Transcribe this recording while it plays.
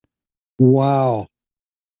Wow.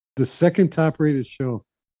 The second top rated show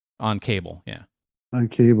on cable. Yeah. on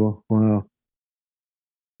cable. Wow.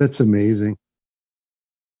 That's amazing.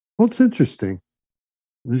 Well, it's interesting.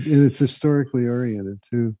 And it's historically oriented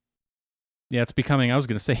too. Yeah, it's becoming, I was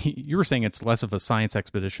going to say, you were saying it's less of a science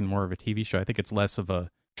expedition, more of a TV show. I think it's less of a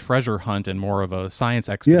treasure hunt and more of a science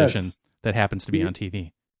expedition Yes. that happens to be on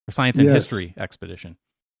TV. A science and history expedition.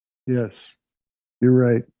 Yes. You're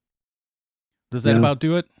right. Does that about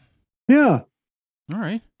do it? Yeah. All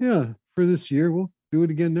right. Yeah. For this year, we'll do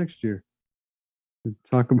it again next year.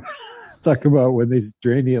 Talk about when they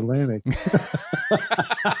drain the Atlantic.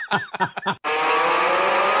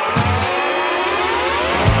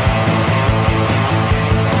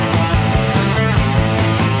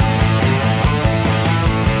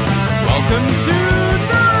 Welcome to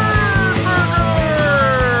Nerdburger!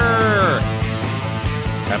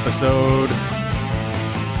 Episode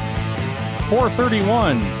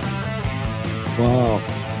 431. Wow.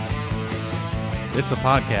 It's a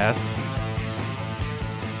podcast.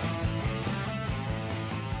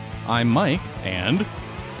 I'm Mike, and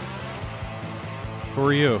who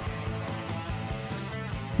are you?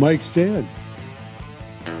 Mike's dad.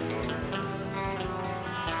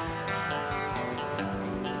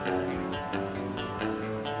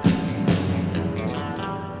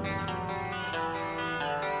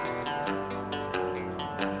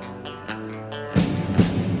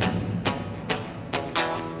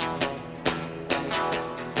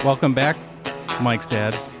 Welcome back, Mike's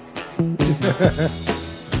dad.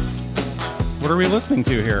 What are we listening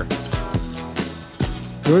to here?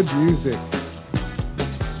 Good music.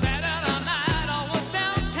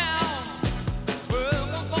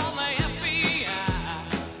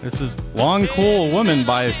 This is Long Cool Woman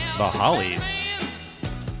by The Hollies.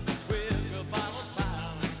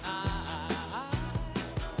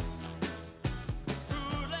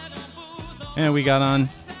 And we got on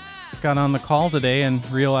the call today and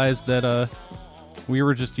realized that we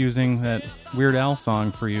were just using that Weird Al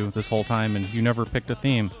song for you this whole time, and you never picked a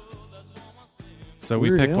theme. So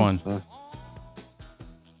we picked one.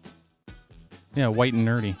 Yeah, White and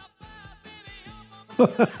Nerdy.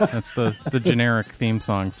 That's the generic theme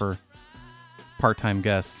song for part-time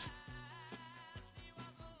guests.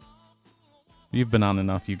 You've been on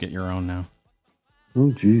enough, you get your own now.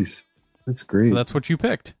 Oh, geez. That's great. So that's what you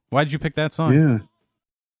picked. Why did you pick that song? Yeah.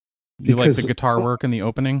 You like the guitar work in the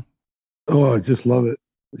opening? Oh, I just love it.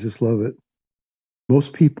 I just love it.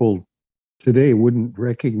 Most people today wouldn't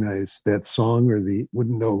recognize that song or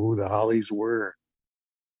wouldn't know who the Hollies were.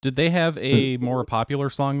 Did they have a more popular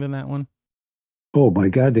song than that one? Oh my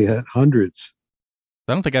God, they had hundreds.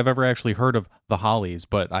 I don't think I've ever actually heard of the Hollies,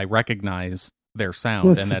 but I recognize their sound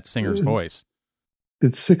and that singer's voice.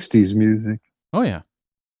 It's 60s music. Oh, yeah.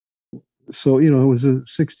 So, it was a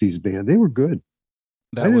 60s band. They were good.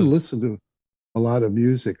 I didn't listen to a lot of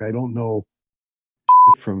music. I don't know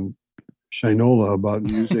from Shinola about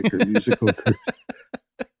music or musical.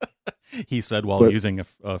 He said while using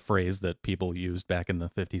a phrase that people used back in the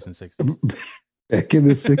 50s and 60s. Back in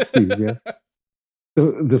the 60s, yeah.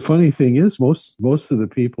 The funny thing is, most of the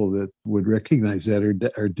people that would recognize that are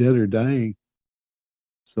dead or dying.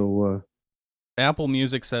 So Apple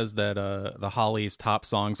Music says that the Hollies' top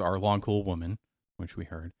songs are "Long Cool Woman," which we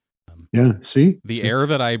heard. Yeah, see? "The Air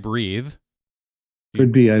That I Breathe."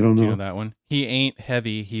 Could be, I don't know. Do you know that one? "He Ain't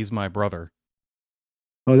Heavy, He's My Brother."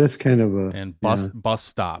 Oh, that's kind of a... And Bus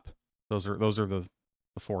Stop. Those are the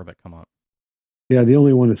four that come up. Yeah, the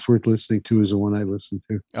only one that's worth listening to is the one I listened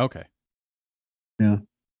to. Okay. Yeah.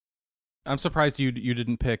 I'm surprised you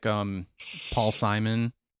didn't pick Paul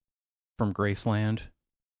Simon from Graceland.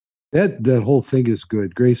 That whole thing is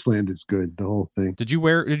good. Graceland is good. The whole thing. Did you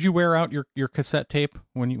wear out your cassette tape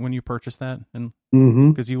when you purchased that? And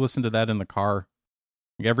because you listened to that in the car,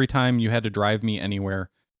 like every time you had to drive me anywhere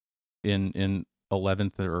in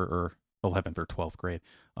 11th or 12th grade,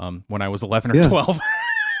 when I was 11 or 12,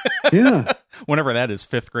 yeah, whenever that is,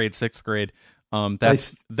 5th grade, 6th grade,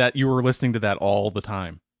 that you were listening to that all the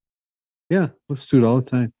time. Yeah, let's do it all the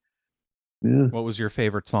time. Yeah. What was your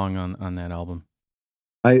favorite song on that album?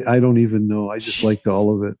 I don't even know. I just liked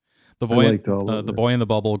all of it. The Boy in the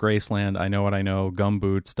Bubble, Graceland, I Know What I Know, Gum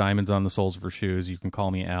Boots, Diamonds on the Soles of Her Shoes, You Can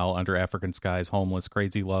Call Me Al, Under African Skies, Homeless,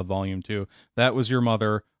 Crazy Love, Volume 2. That Was Your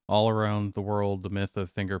Mother, All Around the World, The Myth of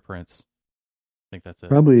Fingerprints. I think that's it.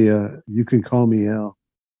 Probably You Can Call Me Al.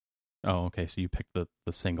 Oh, okay. So you picked the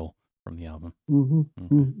single from the album. Mm-hmm.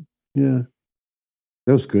 Okay. Mm-hmm. Yeah.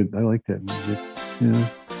 That was good. I like that music. Yeah.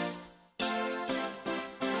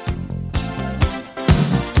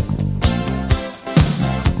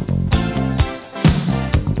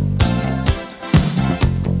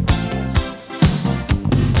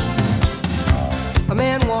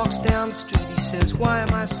 the street. He says, why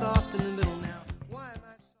am I soft in the middle now? Why am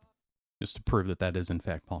I soft? Just to prove that is in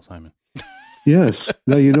fact Paul Simon. Yes.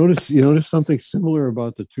 Now you notice something similar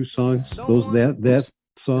about the two songs. That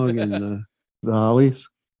song and the Hollies.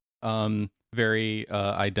 Very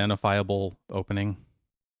identifiable opening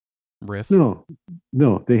riff. No,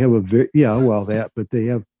 they have a very but they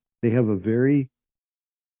have a very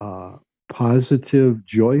positive,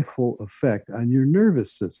 joyful effect on your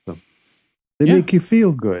nervous system. They make you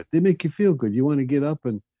feel good. You want to get up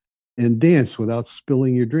and dance without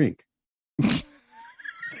spilling your drink.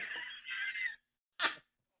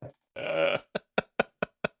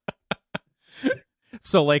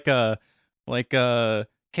 So like a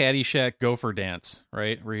Caddyshack gopher dance,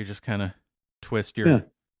 right? Where you just kind of twist your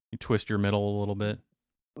middle a little bit.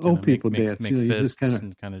 Old people dance. Make fists, you just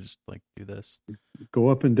kind of just like do this. Go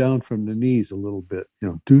up and down from the knees a little bit.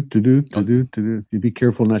 Do. You be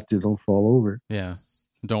careful don't fall over. Yeah.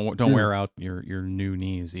 Don't wear out your new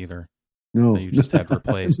knees either. No, that you just had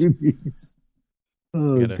replaced.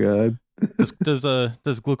 Oh God. Does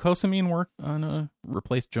glucosamine work on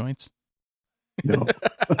replaced joints? No.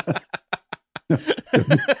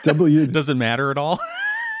 Doesn't matter at all.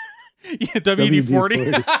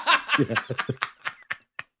 WD-40.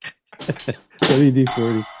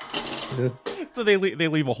 WD-40. Yeah. So they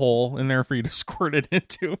leave a hole in there for you to squirt it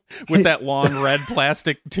into with that long red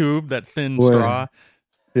plastic tube, that thin straw.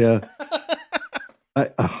 Yeah.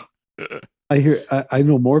 I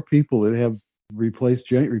know more people that have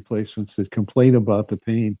joint replacements that complain about the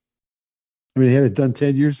pain. I mean, they had it done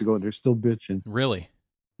 10 years ago and they're still bitching. Really?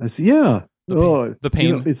 I said, yeah. The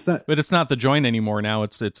pain. It's not, but it's not the joint anymore. Now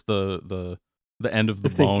it's the end of the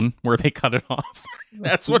bone where they cut it off.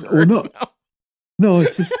 That's what hurts now. No,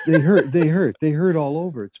 it's just they hurt all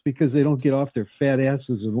over. It's because they don't get off their fat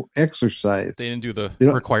asses and exercise. They didn't do the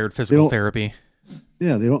required physical therapy.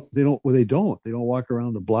 Yeah, they don't walk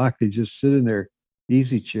around the block. They just sit in their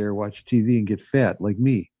easy chair, watch TV, and get fat like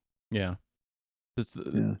me. Yeah.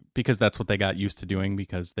 Because that's what they got used to doing,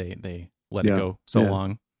 because they let it go so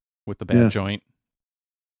long with the bad joint.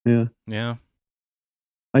 Yeah. Yeah.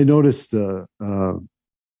 I noticed for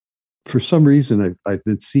some reason I've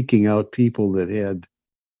been seeking out people that had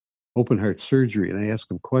open heart surgery, and I ask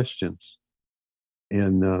them questions.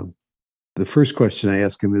 And the first question I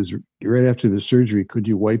ask them is, right after the surgery, could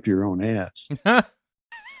you wipe your own ass?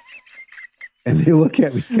 And they look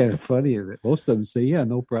at me kind of funny. And most of them say, yeah,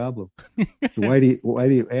 no problem. So why do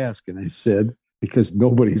you ask? And I said, because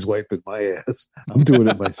nobody's wiping my ass. I'm doing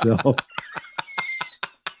it myself.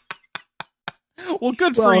 Well,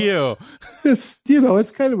 good for you. It's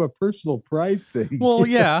kind of a personal pride thing. Well,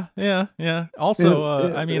 yeah.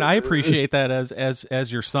 Also, I mean, I appreciate that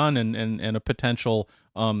as your son and a potential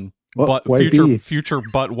future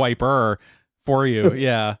butt wiper for you.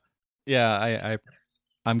 Yeah.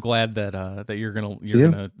 I'm glad that you're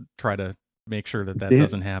gonna try to make sure that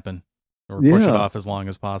doesn't happen, or push it off as long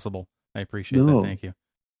as possible. I appreciate that. Thank you.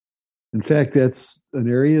 In fact, that's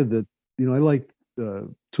an area that I like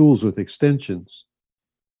tools with extensions.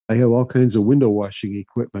 I have all kinds of window washing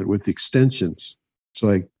equipment with extensions,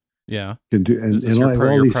 so I can do. And, is this your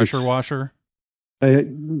pressure washer?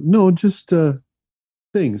 Just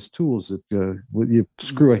tools that you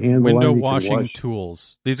screw a handle window on. Washing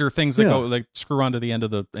tools. These are things that go like screw onto the end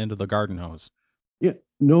of the garden hose. Yeah.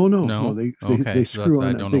 No. They screw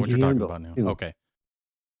on. I don't know what you're talking about now. Okay.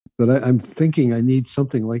 But I'm thinking I need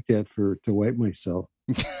something like that to wipe myself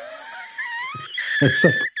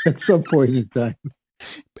at some point in time.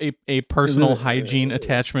 A personal hygiene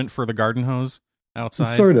attachment for the garden hose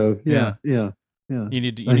outside. Sort of. Yeah. You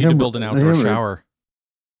need to build an outdoor shower.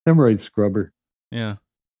 Hemorrhoid scrubber. Yeah.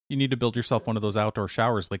 You need to build yourself one of those outdoor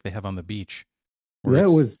showers like they have on the beach.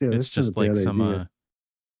 It's just like some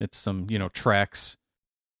Trex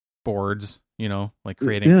boards, like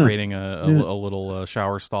creating a little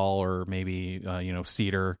shower stall, or maybe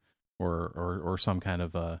cedar or some kind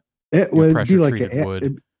of pressure treated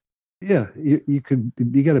wood. You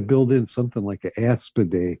got to build in something like an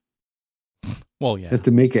aspiday. Well, yeah. You have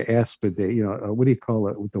to make an aspiday. What do you call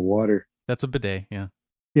it with the water? That's a bidet. Yeah.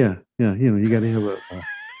 Yeah. You got to have a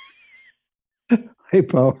high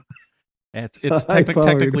power. It's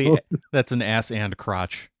technically that's an ass and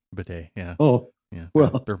crotch bidet. Yeah. Oh, yeah.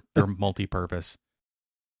 They're multi-purpose.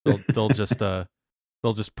 They'll just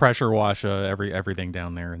pressure wash everything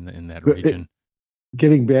down there in that region.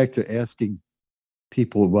 Getting back to asking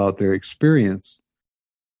people about their experience,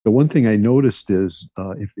 the one thing I noticed is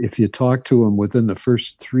if you talk to them within the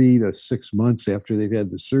first 3 to 6 months after they've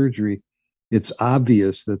had the surgery, it's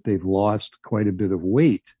obvious that they've lost quite a bit of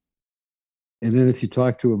weight. And then if you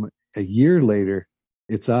talk to them a year later,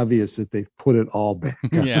 it's obvious that they've put it all back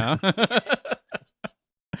on. Yeah.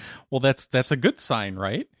 Well, that's a good sign,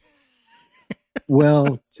 right?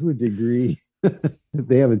 Well, to a degree,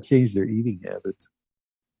 they haven't changed their eating habits.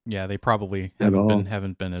 Yeah, they probably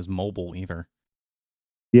haven't been as mobile either.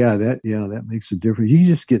 Yeah, that makes a difference. You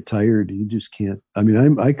just get tired. You just can't. I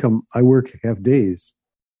mean, I work half days,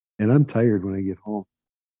 and I'm tired when I get home.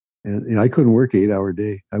 And I couldn't work 8-hour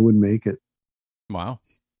day. I wouldn't make it. Wow.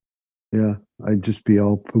 Yeah, I'd just be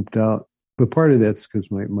all pooped out. But part of that's because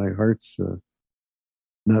my heart's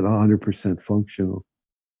not 100% functional.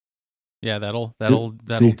 Yeah, that'll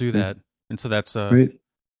do that. And so that's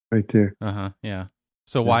right there. Yeah.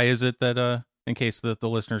 So why is it that in case the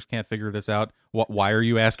listeners can't figure this out, why are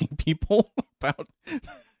you asking people about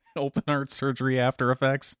open heart surgery after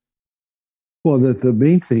effects? Well, the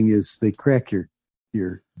main thing is they crack your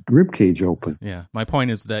rib cage open. Yeah, my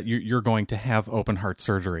point is that you're going to have open heart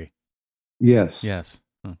surgery. Yes.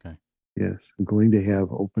 Okay. Yes, I'm going to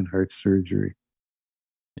have open heart surgery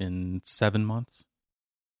in 7 months.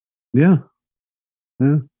 Yeah.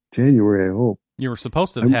 January, I hope. You were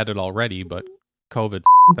supposed to have had it already, but COVID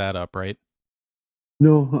that up, right?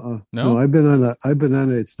 No, no. I've been on it.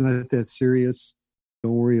 It's not that serious.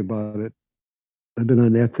 Don't worry about it. I've been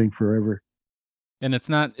on that thing forever. And it's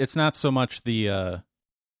not so much the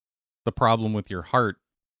problem with your heart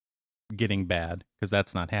getting bad, because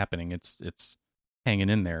that's not happening. It's hanging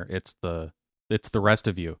in there. It's the rest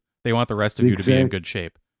of you. They want the rest of you to be in good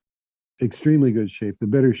shape. Extremely good shape. The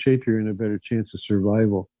better shape you're in, a better chance of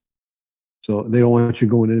survival. So they don't want you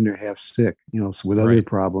going in there half sick, so with other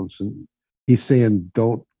problems. And he's saying,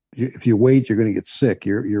 if you wait, you're going to get sick.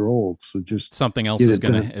 You're old. So just something else is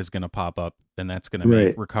going to pop up, and that's going to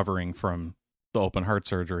make recovering from the open heart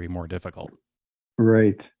surgery more difficult.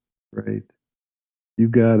 Right. You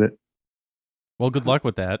got it. Well, good luck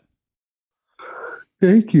with that.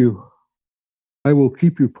 Thank you. I will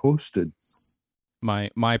keep you posted.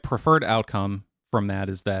 My preferred outcome from that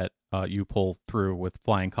is that you pull through with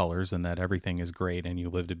flying colors and that everything is great and you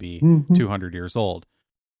live to be 200 years old.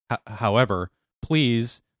 However,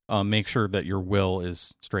 please make sure that your will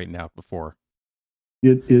is straightened out before.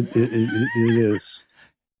 It is.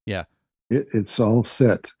 Yeah. It's all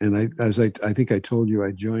set. And I think I told you,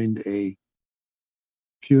 I joined a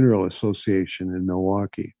funeral association in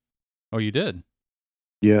Milwaukee. Oh, you did?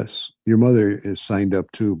 Yes. Your mother is signed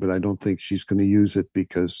up too, but I don't think she's going to use it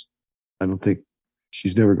because I don't think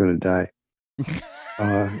she's never going to die.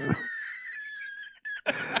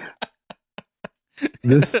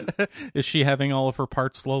 Is she having all of her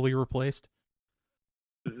parts slowly replaced?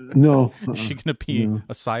 No. Is she going to be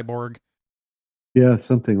a cyborg? Yeah,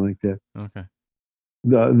 something like that. Okay.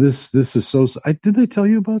 This is so. Did I tell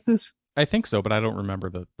you about this? I think so, but I don't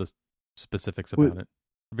remember the specifics about it.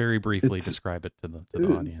 Very briefly describe it to the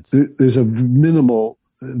audience. There's a minimal.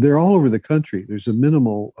 They're all over the country. There's a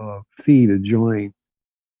minimal fee to join,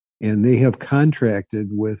 and they have contracted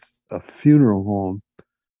with a funeral home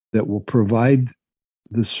that will provide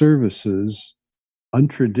the services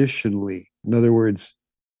untraditionally. In other words,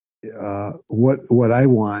 what I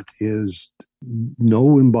want is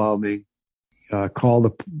no embalming. You call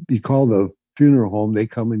the funeral home. They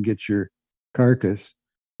come and get your carcass.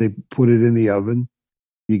 They put it in the oven.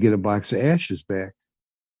 You get a box of ashes back.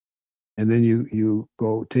 And then you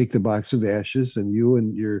go take the box of ashes, and you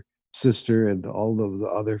and your sister and all of the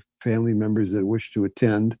other family members that wish to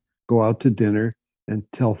attend go out to dinner and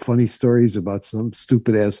tell funny stories about some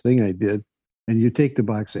stupid ass thing I did. And you take the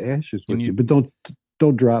box of ashes with you, but don't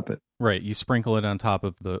drop it. Right. You sprinkle it on top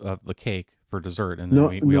of the cake for dessert, and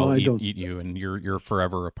then we all eat you, and you're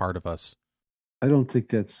forever a part of us. I don't think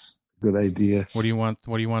that's a good idea. What do you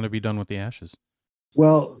want to be done with the ashes?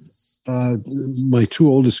 Well, my two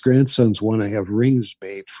oldest grandsons want to have rings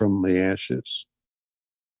made from the ashes.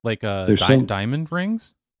 Like diamond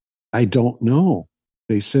rings? I don't know.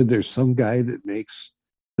 They said there's some guy that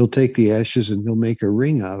he'll take the ashes and he'll make a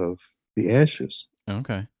ring out of the ashes.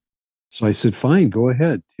 Okay. So I said, fine, go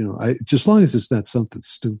ahead. Just as long as it's not something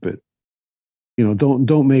stupid.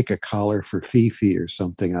 Don't make a collar for Fifi or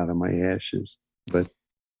something out of my ashes. But,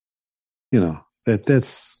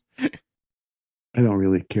 that's... I don't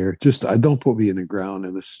really care. Just don't put me in the ground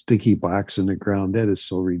in a sticky box in the ground. That is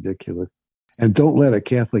so ridiculous. And don't let a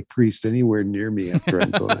Catholic priest anywhere near me after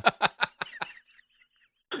I'm gone.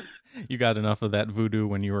 You got enough of that voodoo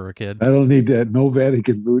when you were a kid? I don't need that. No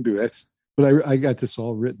Vatican voodoo. But I got this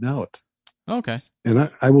all written out. Okay. And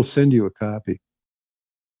I will send you a copy.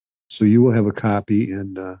 So you will have a copy,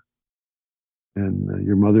 and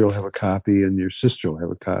your mother will have a copy, and your sister will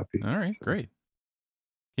have a copy. All right, great.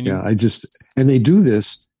 Yeah, and they do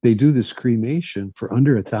this cremation for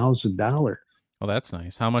under $1,000. Oh, that's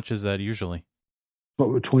nice. How much is that usually? But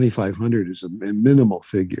 $2,500 is a minimal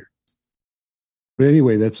figure. But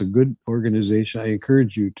anyway, that's a good organization. I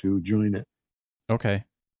encourage you to join it. Okay.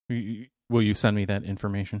 Will you send me that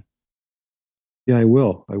information? Yeah, I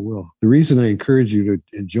will. The reason I encourage you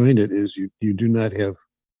to join it is you do not have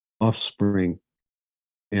offspring,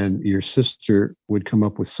 and your sister would come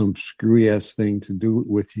up with some screwy ass thing to do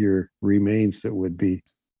with your remains that would be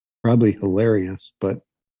probably hilarious, but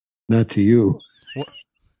not to you.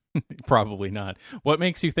 Probably not. What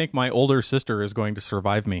makes you think my older sister is going to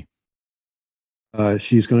survive me?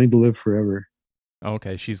 She's going to live forever.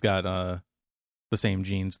 Okay, she's got the same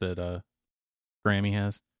genes that Grammy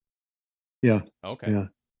has. Yeah. Okay. Yeah.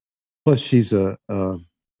 Plus, she's in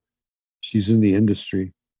the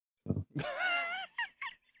industry. So.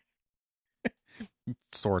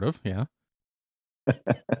 Sort of, yeah.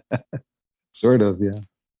 Sort of, yeah.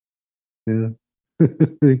 Yeah.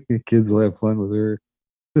 Kids will have fun with her.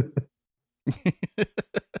 Do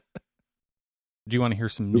you want to hear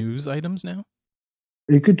some news items now?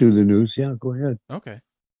 You could do the news. Yeah, go ahead. Okay.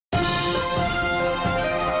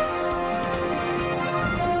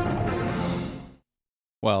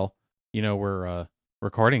 Well, we're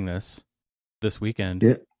recording this weekend.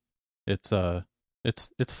 Yeah. It's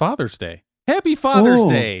Father's Day. Happy Father's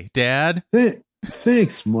Day, Dad.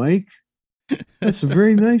 Thanks, Mike. That's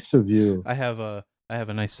very nice of you. I have a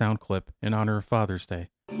nice sound clip in honor of Father's Day.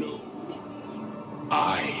 No,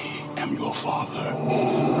 I am your father.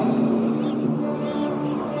 No.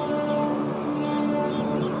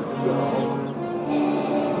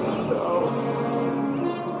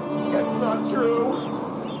 That's not true.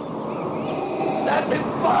 That's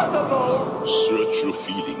impossible. Search your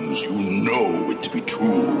feelings. You know it to be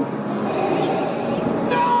true.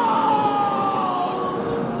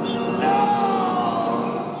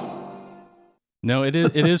 No, it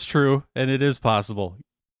is true, and it is possible.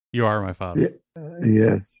 You are my father.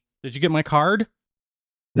 Yes. Did you get my card?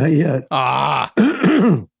 Not yet. Ah.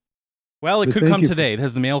 Well, it could come today.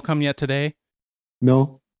 Has the mail come yet today?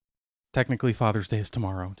 No. Technically, Father's Day is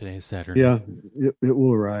tomorrow. Today is Saturday. Yeah, it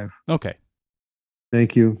will arrive. Okay.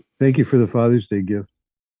 Thank you. Thank you for the Father's Day gift.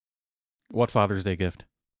 What Father's Day gift?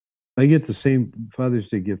 I get the same Father's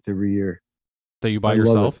Day gift every year. That you buy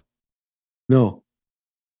yourself? No,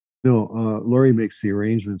 Lori makes the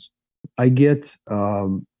arrangements. I get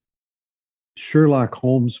Sherlock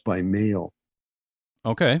Holmes by mail.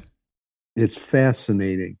 Okay. It's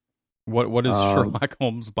fascinating. What is Sherlock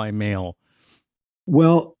Holmes by mail?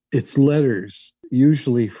 Well, it's letters,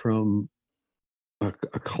 usually from a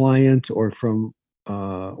client or from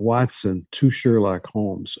Watson to Sherlock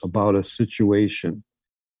Holmes about a situation,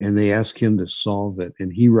 and they ask him to solve it,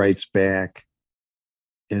 and he writes back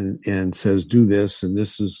and says, do this, and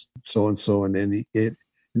this is so and so, and then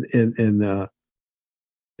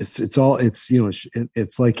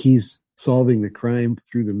it's like he's solving the crime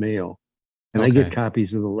through the mail, and okay. I get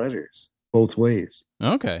copies of the letters both ways.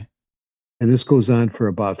 Okay. And this goes on for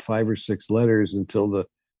about 5 or 6 letters until the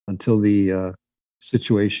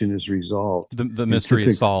situation is resolved. The mystery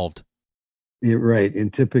is solved. Yeah, right.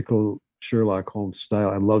 In typical Sherlock Holmes style.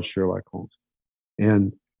 I love Sherlock Holmes,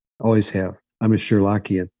 and always have. I'm a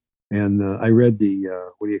Sherlockian, and I read the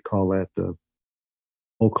the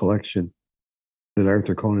whole collection that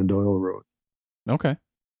Arthur Conan Doyle wrote. Okay.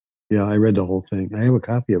 Yeah, I read the whole thing. I have a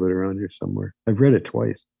copy of it around here somewhere. I've read it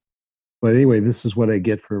twice. But anyway, this is what I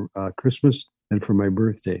get for Christmas and for my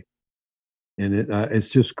birthday, and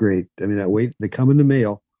it's just great. I mean, they come in the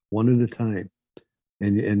mail one at a time,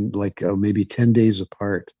 and like maybe 10 days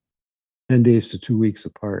apart, 10 days to 2 weeks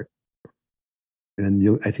apart.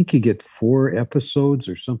 And I think you get 4 episodes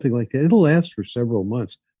or something like that. It'll last for several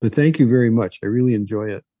months. But thank you very much. I really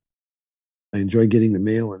enjoy it. I enjoy getting the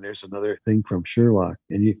mail, and there's another thing from Sherlock,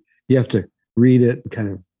 and you have to read it and kind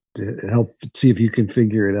of to help see if you can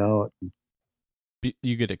figure it out.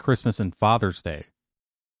 You get it Christmas and Father's Day.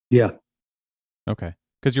 Yeah. Okay.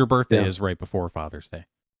 Because your birthday is right before Father's Day.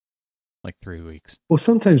 Like 3 weeks. Well,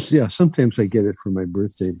 sometimes I get it for my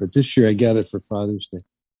birthday, but this year I got it for Father's Day.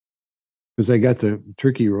 Because I got the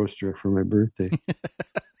turkey roaster for my birthday.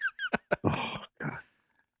 Oh, God.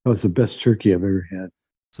 That was the best turkey I've ever had.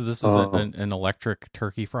 So this is an electric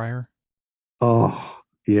turkey fryer? Oh,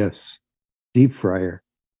 yes. Deep fryer.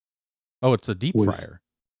 Oh, it's a deep fryer.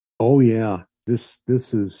 Oh, yeah. This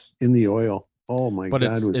is in the oil. Oh, my God.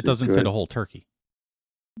 But it doesn't fit a whole turkey.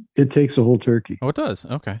 It takes a whole turkey. Oh, it does?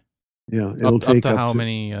 Okay. Yeah. It'll take up to how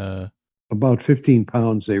many? About 15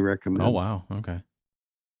 pounds, they recommend. Oh, wow. Okay.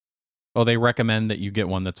 Oh, they recommend that you get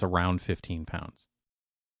one that's around 15 pounds.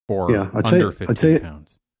 for I'll under 15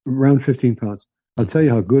 pounds. Around 15 pounds. I'll tell you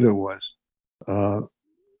how good it was. I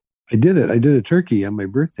did it. I did a turkey on my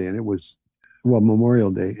birthday, and it was,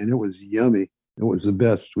 Memorial Day, and it was yummy. It was the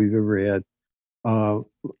best we've ever had.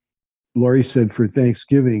 Lori said for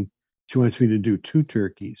Thanksgiving, she wants me to do 2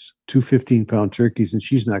 turkeys, 2 15-pound turkeys, and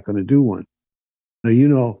she's not going to do one. Now, you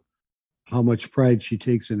know how much pride she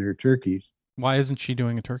takes in her turkeys. Why isn't she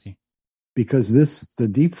doing a turkey? Because the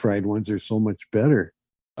deep fried ones are so much better.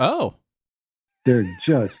 Oh. They're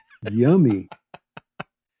just yummy.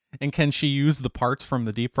 And can she use the parts from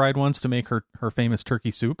the deep fried ones to make her famous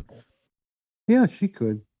turkey soup? Yeah, she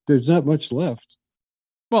could. There's not much left.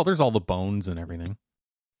 Well, there's all the bones and everything.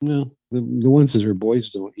 No, the ones that her boys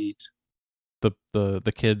don't eat.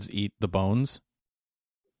 The kids eat the bones?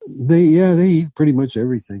 They eat pretty much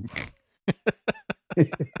everything.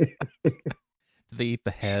 They eat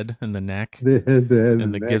the head and the neck, the head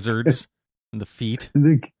and the gizzards and the feet.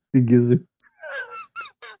 The gizzards.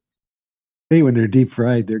 Hey, when they're deep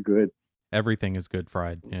fried, they're good. Everything is good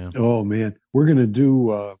fried. Yeah. Oh man, we're gonna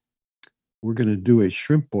do a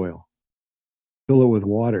shrimp boil. Fill it with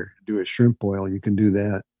water. Do a shrimp boil. You can do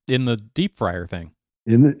that in the deep fryer thing.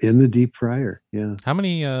 In the deep fryer. Yeah. How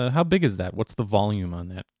big is that? What's the volume on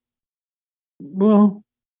that? Well,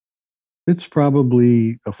 it's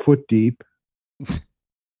probably a foot deep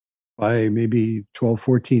by maybe 12,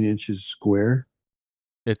 14 inches square.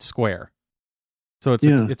 It's square. So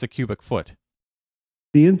it's a cubic foot.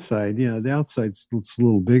 The inside, yeah. The outside's a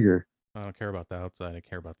little bigger. I don't care about the outside. I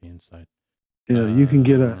care about the inside. Yeah, you can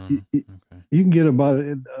get you can get about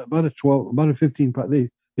a 15 pound.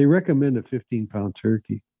 They recommend a 15-pound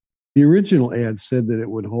turkey. The original ad said that it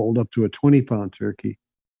would hold up to a 20-pound turkey,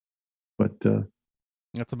 but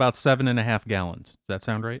that's about 7.5 gallons. Does that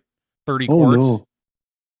sound right? 30 quarts. No,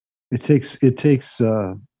 it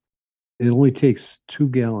only takes 2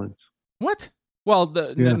 gallons. What? Well,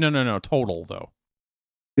 no, total though.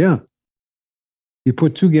 Yeah, you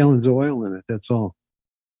put 2 gallons of oil in it. That's all.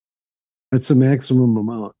 That's the maximum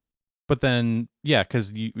amount. But then, yeah,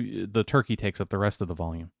 because the turkey takes up the rest of the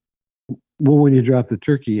volume. Well, when you drop the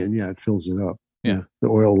turkey in, it fills it up. Yeah, the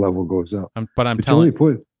oil level goes up. I'm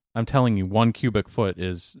telling you, 1 cubic foot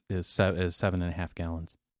is 7.5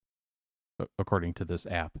 gallons, according to this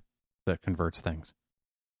app that converts things.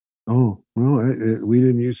 Oh well, we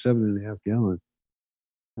didn't use 7.5 gallons.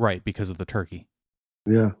 Right, because of the turkey.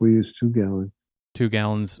 Yeah, we used 2 gallons. 2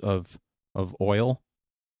 gallons of oil.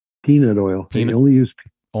 Peanut oil. They only use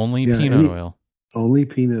peanut oil. Only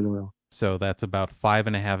peanut oil. So that's about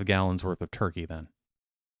 5.5 gallons worth of turkey then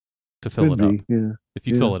to fill it up. Yeah. If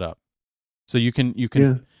you fill it up, so you can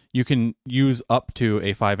use up to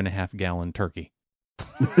a 5.5 gallon turkey,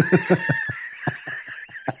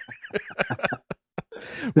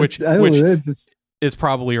 which is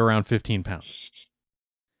probably around 15 pounds.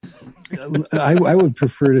 I would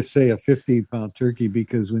prefer to say a 15-pound turkey,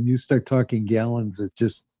 because when you start talking gallons,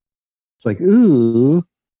 it's like, ooh.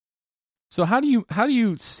 So how do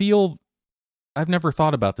you seal? I've never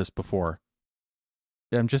thought about this before.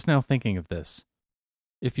 I'm just now thinking of this.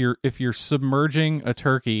 If you're submerging a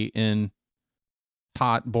turkey in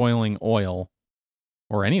hot boiling oil,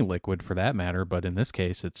 or any liquid for that matter, but in this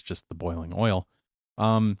case it's just the boiling oil,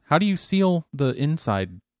 how do you seal the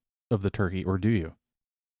inside of the turkey, or do you?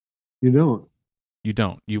 You don't. You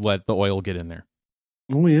don't. You let the oil get in there.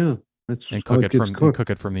 Oh yeah. And cook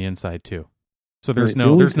it from the inside too. So there's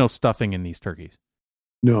no stuffing in these turkeys.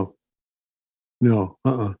 No.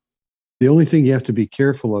 The only thing you have to be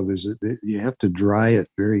careful of is that you have to dry it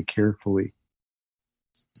very carefully,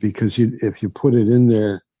 because if you put it in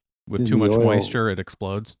there with too much moisture, it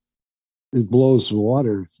explodes. It blows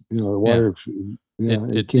water. The water. Yeah,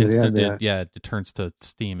 it can't have that. It turns to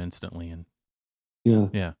steam instantly, and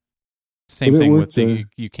yeah. Same thing with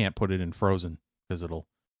you can't put it in frozen, because it'll.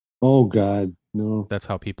 Oh God, no! That's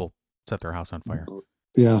how people set their house on fire.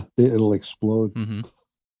 Yeah, it'll explode. Mm-hmm.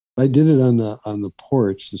 I did it on the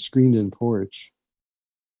porch, the screened-in porch,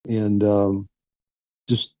 and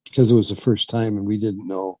just because it was the first time and we didn't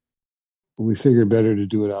know, we figured better to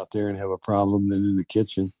do it out there and have a problem than in the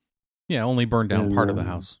kitchen. Yeah, only burn down part of the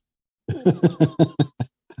house,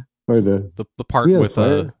 or the part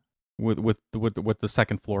with the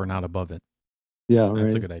second floor not above it. Yeah,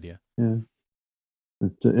 that's a good idea. Yeah.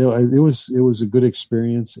 It was a good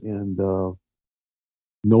experience, and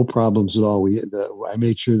no problems at all. I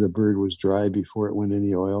made sure the bird was dry before it went in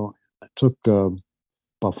the oil. It took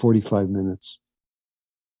about 45 minutes.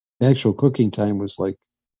 The actual cooking time was like,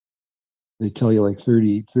 they tell you like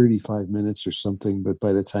 35 minutes or something, but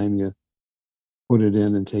by the time you put it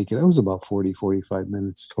in and take it, it was about 45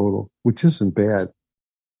 minutes total, which isn't bad.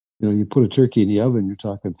 You put a turkey in the oven, you're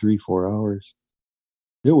talking 3-4 hours.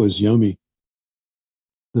 It was yummy.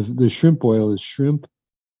 The shrimp boil is shrimp,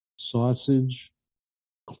 sausage,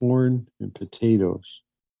 corn, and potatoes.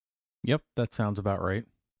 Yep, that sounds about right.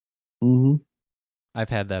 Mm-hmm. I've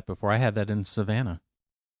had that before. I had that in Savannah.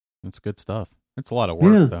 It's good stuff. It's a lot of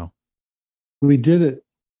work, though. We did it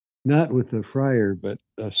not with the fryer, but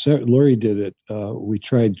Lori did it. We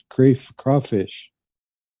tried crawfish.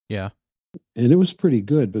 Yeah. And it was pretty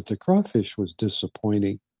good, but the crawfish was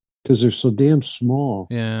disappointing because they're so damn small.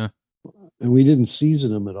 Yeah. And we didn't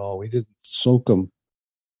season them at all. We didn't soak them,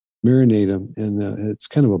 marinate them, and it's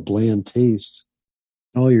kind of a bland taste.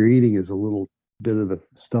 All you're eating is a little bit of the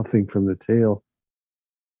stuffing from the tail.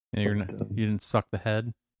 Yeah, you didn't suck the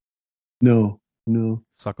head? No.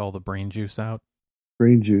 Suck all the brain juice out?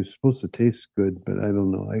 Brain juice. Supposed to taste good, but I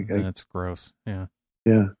don't know. It's gross. Yeah.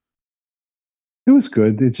 Yeah. It was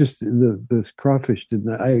good. It just, the crawfish did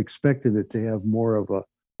not, I expected it to have more of a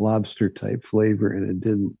lobster type flavor, and it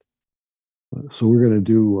didn't. So we're going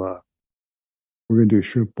to do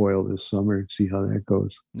shrimp boil this summer and see how that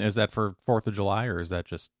goes. Is that for 4th of July, or is that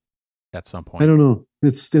just at some point? I don't know.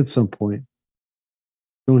 It's at some point.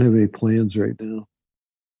 Don't have any plans right now.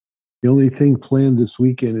 The only thing planned this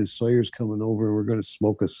weekend is Sawyer's coming over and we're going to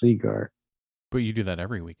smoke a cigar. But you do that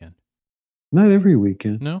every weekend. Not every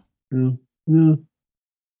weekend. No? No. He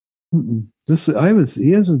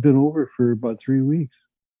hasn't been over for about 3 weeks.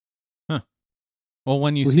 Huh. Well,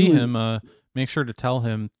 when you see him, make sure to tell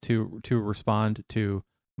him to respond to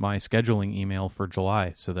my scheduling email for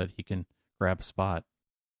July so that he can grab a spot.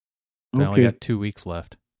 I only got 2 weeks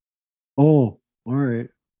left. Oh, all right.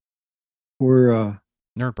 For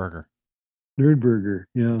Nerdburger.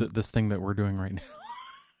 Yeah. This thing that we're doing right now.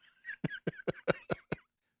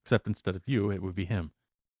 Except instead of you, it would be him.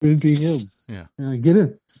 It'd be him. Yeah. Get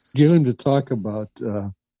him to talk about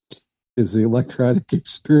his electronic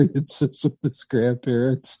experiences with his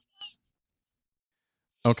grandparents.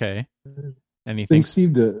 Okay. Anything? It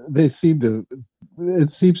seems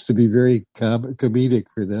to be very comedic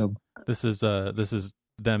for them. This is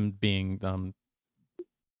them being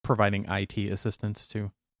providing IT assistance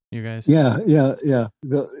to you guys. Yeah. Yeah.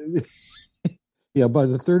 By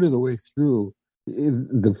the third of the way through,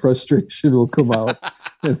 the frustration will come out.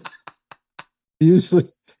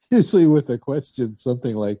 usually with a question,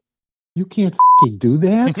 something like, "You can't f***ing do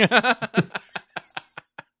that."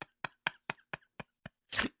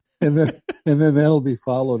 And then that'll be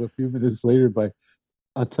followed a few minutes later by,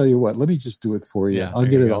 "I'll tell you what, let me just do it for you. Yeah, I'll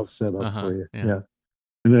get it all set up for you." Yeah.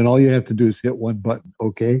 And then all you have to do is hit one button,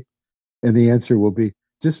 okay? And the answer will be,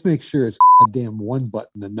 just make sure it's goddamn one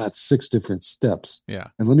button and not 6 different steps. Yeah.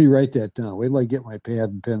 And let me write that down. Wait till I get my pad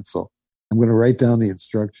and pencil. I'm going to write down the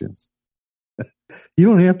instructions. You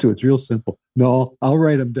don't have to. It's real simple. No, I'll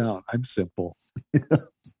write them down. I'm simple.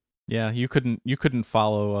 Yeah, you couldn't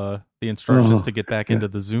follow the instructions to get back into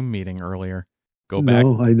the Zoom meeting earlier. Go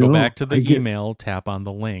back to the email, tap on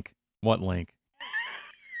the link. What link?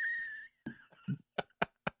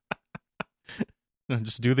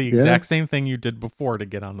 Just do the exact same thing you did before to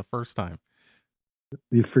get on the first time.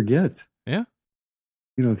 You forget. Yeah.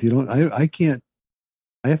 If you don't, I can't.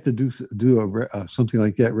 I have to do something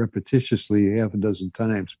like that repetitiously half a dozen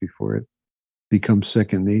times before it becomes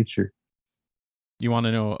second nature. You want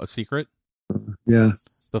to know a secret? Yeah.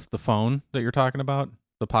 The phone that you're talking about,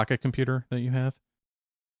 the pocket computer that you have.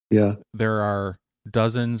 Yeah. There are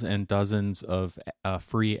dozens and dozens of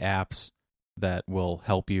free apps that will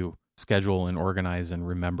help you schedule and organize and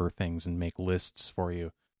remember things and make lists for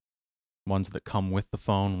you. Ones that come with the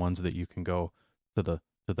phone, ones that you can go to the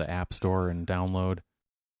app store and download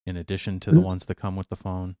in addition to the ones that come with the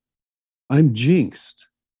phone. I'm jinxed.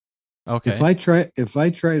 Okay. If I try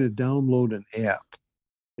to download an app,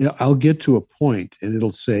 I'll get to a point and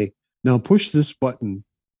it'll say, "Now push this button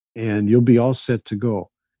and you'll be all set to go."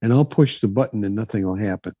 And I'll push the button and nothing will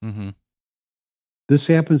happen. Mm-hmm. This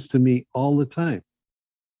happens to me all the time.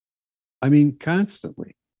 I mean,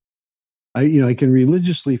 constantly. I can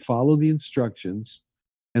religiously follow the instructions,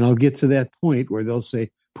 and I'll get to that point where they'll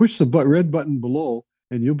say, "Push the red button below,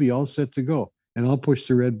 and you'll be all set to go." And I'll push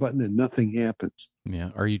the red button, and nothing happens.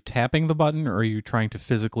 Yeah. Are you tapping the button, or are you trying to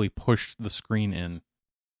physically push the screen in?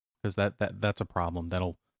 Because that's a problem.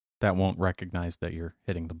 That won't recognize that you're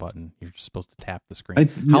hitting the button. You're just supposed to tap the screen.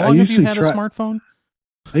 How long have you had a smartphone?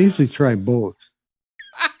 I usually try both.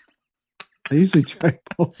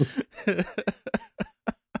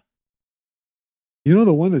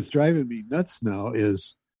 The one that's driving me nuts now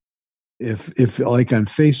is if like on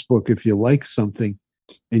Facebook, if you like something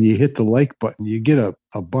and you hit the like button, you get a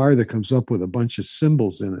bar that comes up with a bunch of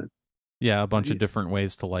symbols in it. Yeah, a bunch of different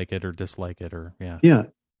ways to like it or dislike it, or yeah. Yeah.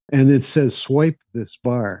 And it says swipe this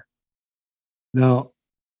bar. Now,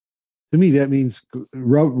 to me, that means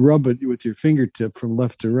rub it with your fingertip from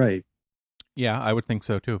left to right. Yeah, I would think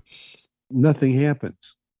so too. Nothing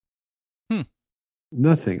happens.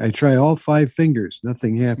 Nothing. I try all 5 fingers.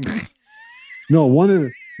 Nothing happens. No, one at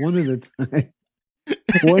a time.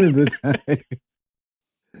 One at a time.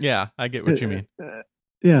 Yeah, I get what you mean.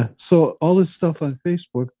 Yeah. So all this stuff on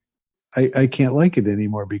Facebook, I can't like it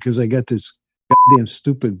anymore because I got this goddamn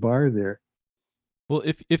stupid bar there. Well,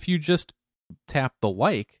 if you just tap the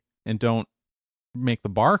like and don't make the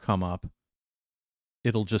bar come up,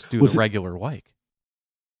 it'll just do the regular like.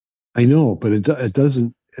 I know, but it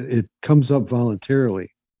doesn't. It comes up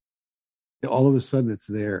voluntarily. All of a sudden, it's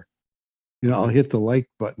there. I'll hit the like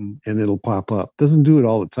button and it'll pop up. Doesn't do it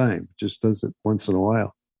all the time. It just does it once in a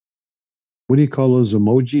while. What do you call those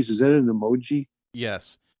emojis? Is that an emoji?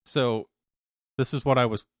 Yes. So this is what I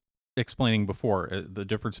was explaining before, the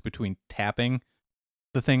difference between tapping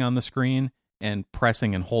the thing on the screen and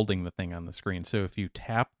pressing and holding the thing on the screen. So if you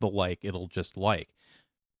tap the like, it'll just like,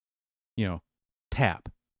 tap,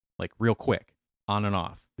 like real quick, on and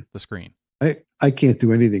off the screen. I can't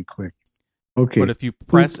do anything quick. Okay. But if you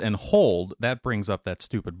press and hold, that brings up that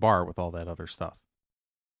stupid bar with all that other stuff.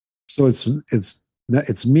 So it's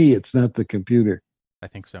me. It's not the computer. I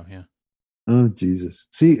think so. Yeah. Oh, Jesus.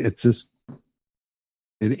 See, it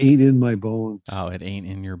ain't in my bones. Oh, it ain't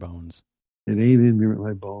in your bones. It ain't in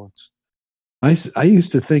my bones. I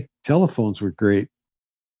used to think telephones were great.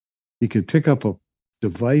 You could pick up a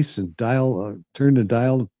device and turn the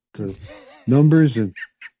dial to numbers, and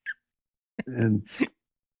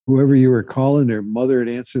whoever you were calling, their mother would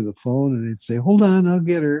answer the phone and they'd say, "Hold on, I'll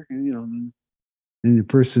get her." And the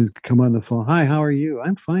person would come on the phone. "Hi, how are you?"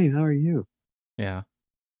 "I'm fine. How are you?" Yeah.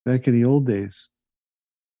 Back in the old days.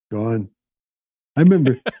 Gone. I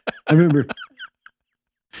remember I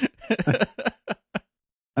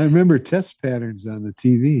remember test patterns on the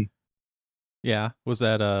TV. Yeah. Was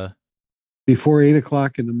that before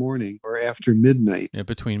 8:00 in the morning or after midnight? Yeah,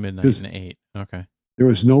 between midnight and 8. Okay. There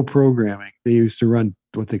was no programming. They used to run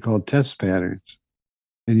what they called test patterns,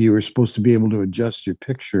 and you were supposed to be able to adjust your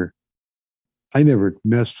picture. I never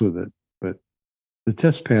messed with it, but the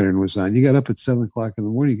test pattern was on. You got up at 7:00 in the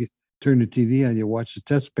morning, you turn the TV on, you watch the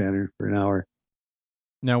test pattern for an hour.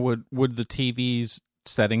 Now, would the TV's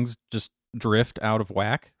settings just drift out of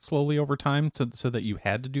whack slowly over time so that you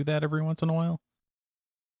had to do that every once in a while?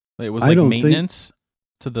 It was like maintenance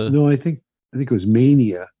to the... No, I think it was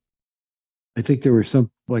mania. I think there were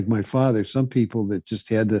some, like my father, some people that just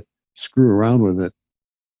had to screw around with it.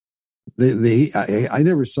 I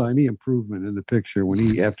never saw any improvement in the picture when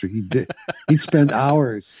he'd spend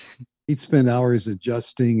hours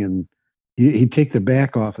adjusting, and he'd take the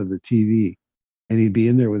back off of the TV and he'd be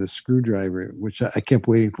in there with a screwdriver, which I kept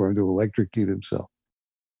waiting for him to electrocute himself.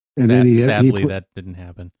 And sadly, that didn't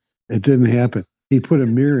happen. It didn't happen. He put a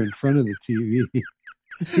mirror in front of the TV.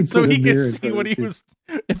 So he could see what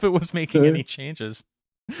if it was making any changes.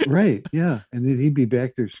 Right. Yeah. And then he'd be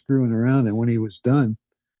back there screwing around. And when he was done,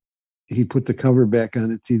 he put the cover back on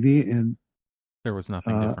the TV, and there was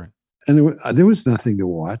nothing different. And there was nothing to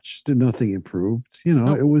watch. Nothing improved.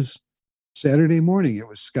 Nope. It was Saturday morning. It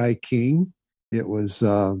was Sky King. It was,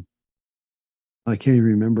 I can't even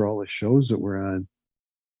remember all the shows that were on.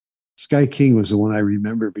 Sky King was the one I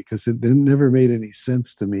remember because it never made any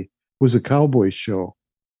sense to me. It was a cowboy show.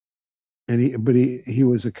 And he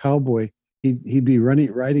was a cowboy. He'd be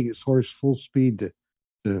riding his horse full speed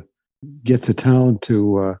to get to town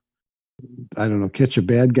to, catch a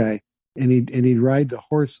bad guy. And he'd ride the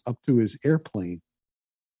horse up to his airplane.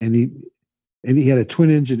 And he had a twin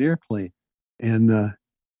engine airplane. And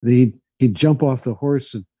he'd jump off the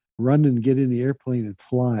horse and run and get in the airplane and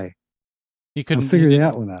fly. He couldn't figure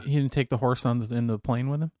that one out. He didn't take the horse in the plane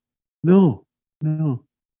with him? No.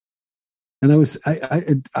 And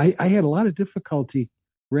I had a lot of difficulty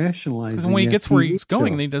rationalizing. Because when he gets where he's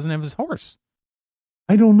going, he doesn't have his horse.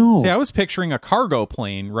 I don't know. See, I was picturing a cargo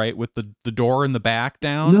plane, right, with the door in the back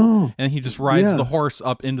down. No. And he just rides the horse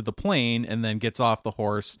up into the plane and then gets off the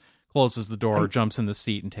horse, closes the door, jumps in the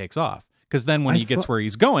seat, and takes off. Because then when he gets where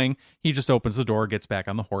he's going, he just opens the door, gets back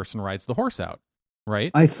on the horse, and rides the horse out.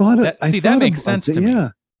 Right? That makes sense to me. Yeah.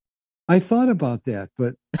 I thought about that,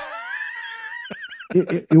 but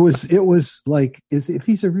it was like, if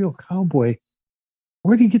he's a real cowboy,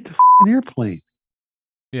 where'd he get the airplane?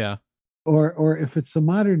 Yeah. Or if it's the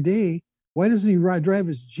modern day, why doesn't he drive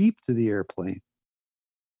his Jeep to the airplane?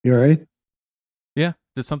 You all right? Yeah.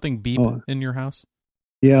 Did something beep in your house?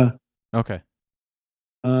 Yeah. Okay.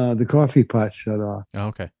 The coffee pot shut off. Oh,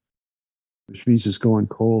 okay. which means it's going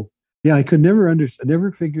cold. Yeah, I could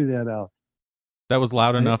never figure that out. That was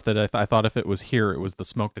loud enough that I thought if it was here, it was the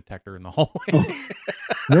smoke detector in the hallway. Oh,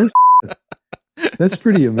 no, that's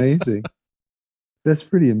pretty amazing. That's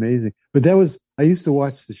pretty amazing. But I used to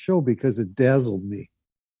watch the show because it dazzled me.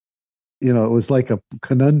 It was like a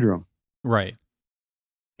conundrum. Right.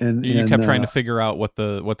 And you kept trying to figure out what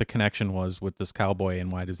the connection was with this cowboy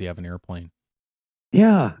and why does he have an airplane?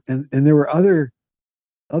 Yeah. And there were other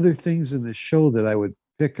things in the show that I would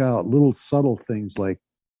pick out, little subtle things like,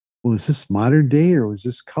 well, is this modern day or was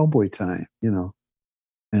this cowboy time?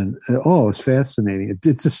 And it was fascinating. It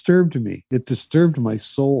disturbed me. It disturbed my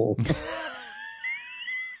soul.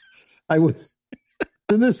 To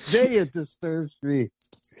this day, it disturbs me.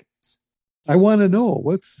 I want to know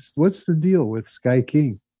what's the deal with Sky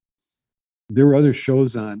King. There were other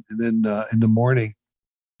shows on, and then in the morning,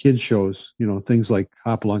 kid shows. Things like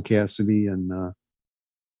Hopalong Cassidy and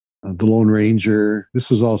The Lone Ranger. This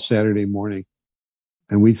was all Saturday morning,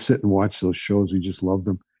 and we'd sit and watch those shows. We just loved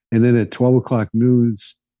them. And then at 12 o'clock noon,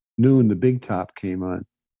 the Big Top came on,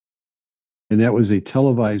 and that was a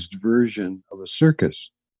televised version of a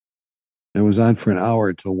circus. And it was on for an hour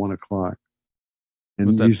until 1 o'clock.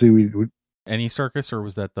 And usually we would. Any circus, or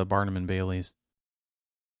was that the Barnum and Bailey's?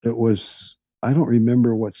 It was, I don't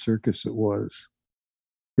remember what circus it was.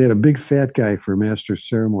 They had a big fat guy for master of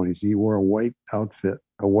ceremonies. He wore a white outfit,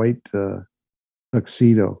 a white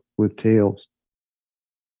tuxedo with tails.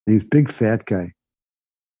 And he's a big fat guy.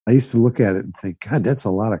 I used to look at it and think, God, that's a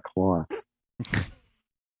lot of cloth.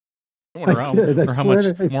 I wonder how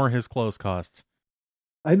much more his clothes costs.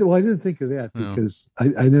 I didn't think of that because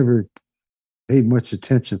I never paid much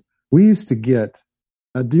attention. We used to get,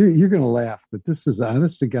 you're going to laugh, but this is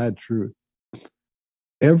honest to God truth.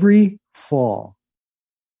 Every fall,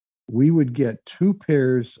 we would get 2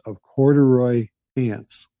 pairs of corduroy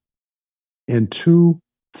pants and 2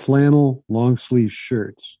 flannel long sleeve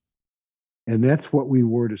shirts. And that's what we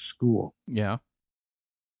wore to school. Yeah.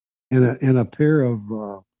 And a pair of,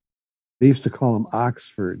 they used to call them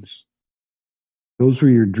Oxfords. Those were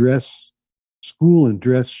your school and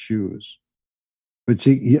dress shoes. But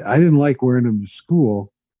I didn't like wearing them to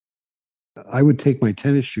school. I would take my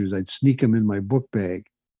tennis shoes. I'd sneak them in my book bag,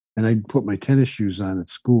 and I'd put my tennis shoes on at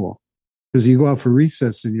school. Because you go out for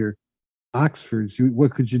recess in your Oxfords,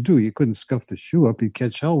 what could you do? You couldn't scuff the shoe up. You'd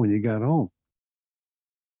catch hell when you got home.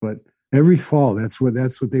 But every fall, that's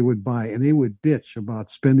what they would buy. And they would bitch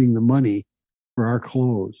about spending the money for our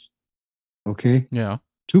clothes. Okay? Yeah.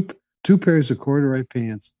 Two pairs of corduroy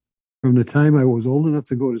pants from the time I was old enough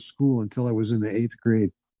to go to school until I was in the 8th grade.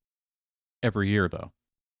 Every year, though.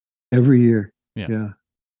 Every year. Yeah.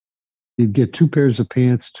 You'd get 2 pairs of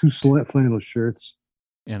pants, 2 flannel shirts.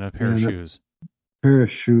 And a pair of shoes. Pair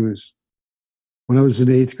of shoes. When I was in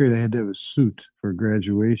 8th grade, I had to have a suit for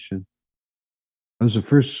graduation. That was the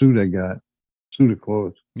first suit I got. Suit of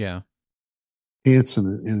clothes. Yeah. Pants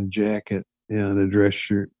and a jacket and a dress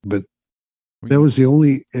shirt. But that was the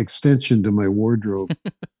only extension to my wardrobe.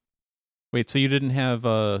 Wait, so you didn't have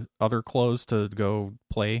other clothes to go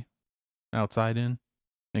play outside in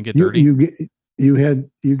and get dirty?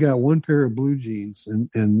 You got 1 pair of blue jeans,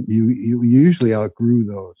 and you usually outgrew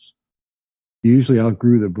those. You usually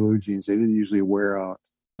outgrew the blue jeans. They didn't usually wear out.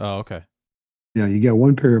 Oh, okay. Yeah, you got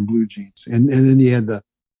 1 pair of blue jeans, and then you had the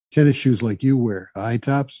tennis shoes like you wear, high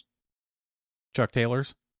tops. Chuck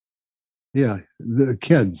Taylors? Yeah, the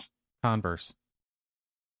Keds. Converse.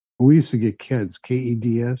 We used to get Keds,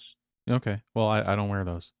 Keds. Okay. Well, I don't wear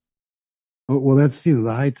those. Oh, well, that's the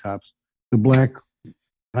high tops, the black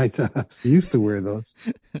high tops. I used to wear those.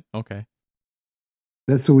 Okay.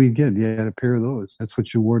 That's what we get. You had a pair of those. That's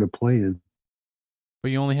what you wore to play in. But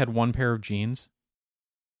you only had 1 pair of jeans?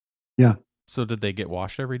 Yeah. So did they get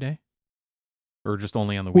washed every day? Or just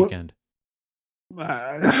only on the weekend?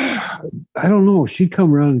 I don't know. She'd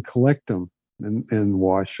come around and collect them and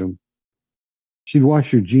wash them. She'd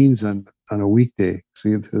wash your jeans on a weekday.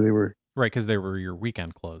 So they were... Right, because they were your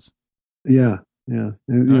weekend clothes. Yeah, yeah.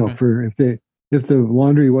 And, you know, if the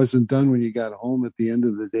laundry wasn't done when you got home at the end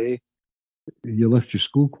of the day, you left your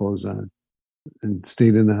school clothes on and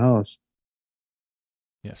stayed in the house.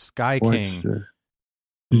 Yeah, Sky King.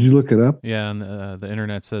 Did you look it up? Yeah, and the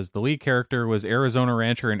internet says the lead character was Arizona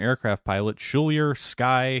rancher and aircraft pilot Schuyler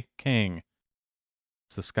Sky King.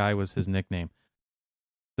 So Sky was his nickname.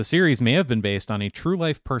 The series may have been based on a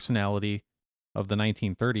true-life personality of the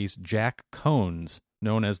 1930s, Jack Cones,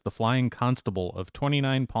 known as the Flying Constable of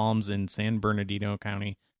 29 Palms in San Bernardino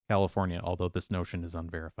County, California, although this notion is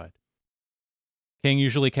unverified. King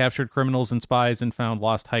usually captured criminals and spies and found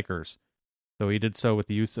lost hikers, though he did so with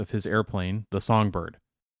the use of his airplane, the Songbird,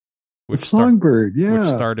 Songbird,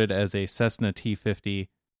 which started as a Cessna T50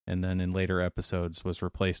 and then in later episodes was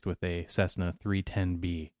replaced with a Cessna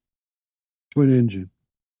 310B. Twin engine.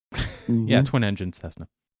 Mm-hmm. Yeah, twin engine Cessna.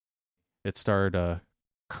 It starred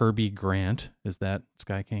Kirby Grant. Is that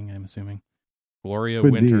Sky King, I'm assuming? Gloria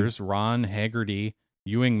Winters, Ron Haggerty,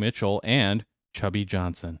 Ewing Mitchell, and Chubby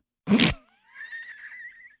Johnson.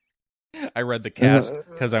 I read the cast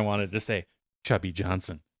because I wanted to say Chubby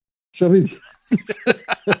Johnson. Chubby Johnson.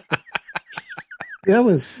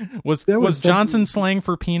 Was Johnson slang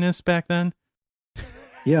for penis back then?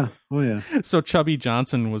 Yeah. Oh, yeah. So Chubby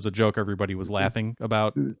Johnson was a joke everybody was laughing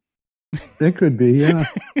about. That could be, yeah.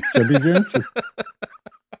 Chubby Johnson.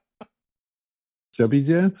 Chubby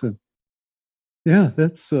Johnson. Yeah,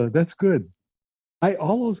 that's good.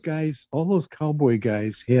 All those cowboy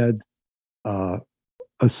guys had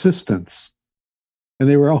assistants, and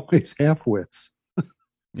they were always half-wits.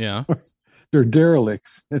 Yeah. They're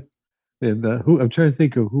derelicts. And I'm trying to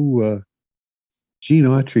think of who. Gene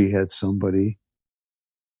Autry had somebody.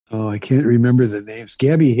 Oh, I can't remember the names.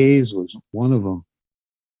 Gabby Hayes was one of them.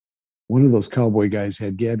 One of those cowboy guys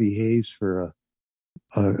had Gabby Hayes for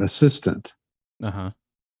a assistant. Uh-huh.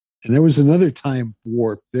 And there was another time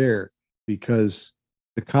warp there because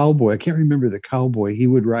the cowboy, I can't remember the cowboy, he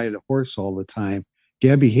would ride a horse all the time.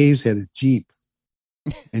 Gabby Hayes had a Jeep,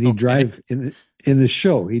 and he'd drive in the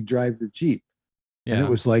show. He'd drive the Jeep, yeah. And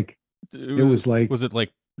was like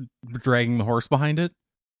dragging the horse behind it,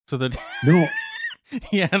 so that no,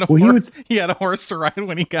 he had a horse. He had a horse to ride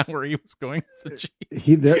when he got where he was going with the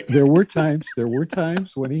Jeep. There were times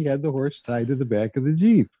when he had the horse tied to the back of the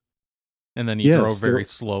Jeep, and then he drove very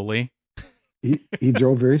slowly. He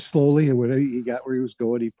drove very slowly, and when he got where he was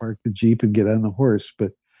going, he parked the Jeep and get on the horse.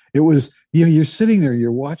 But it was, you're sitting there,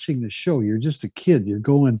 you're watching the show, you're just a kid, you're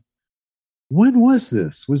going, when was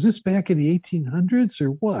this? Was this back in the 1800s or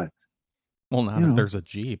what? Well, not if there's a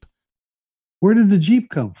Jeep. Where did the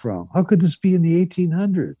Jeep come from? How could this be in the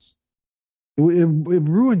 1800s? It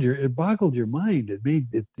ruined it boggled your mind. It made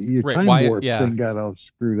your time warp thing got all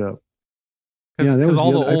screwed up. Yeah, that was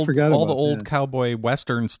all the old cowboy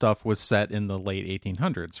Western stuff was set in the late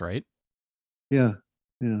 1800s, right? Yeah,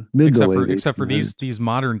 yeah. Except for these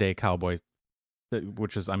modern day cowboys,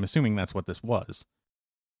 which is, I'm assuming that's what this was.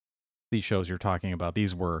 These shows you're talking about,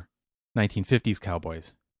 these were 1950s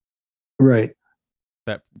cowboys, right?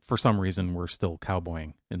 That for some reason were still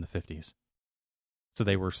cowboying in the 50s, so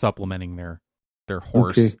they were supplementing their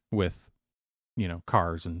horse with,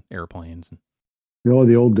 cars and airplanes and.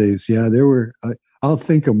 The old days, yeah. There were. I'll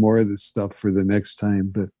think of more of this stuff for the next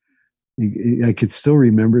time, but I could still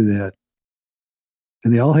remember that.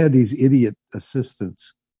 And they all had these idiot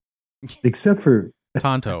assistants, except for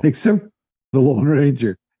Tonto. Except the Lone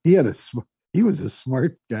Ranger. He was a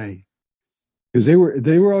smart guy because they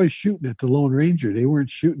were always shooting at the Lone Ranger. They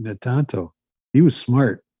weren't shooting at Tonto. He was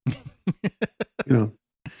smart.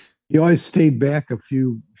 He always stayed back a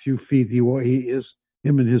few feet.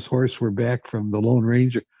 Him and his horse were back from the Lone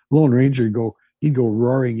Ranger. Lone Ranger he'd go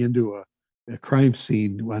roaring into a crime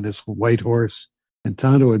scene on his white horse, and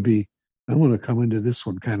Tonto would be, I want to come into this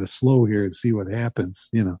one kind of slow here and see what happens,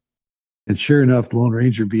 And sure enough, the Lone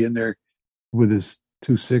Ranger would be in there with his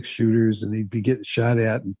 2 6-shooters, and he'd be getting shot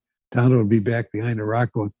at, and Tonto would be back behind a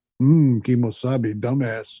rock going, Kimosabe,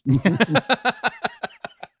 dumbass.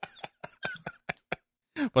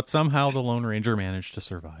 But somehow the Lone Ranger managed to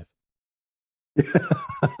survive.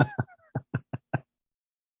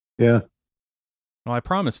 Yeah. Well, I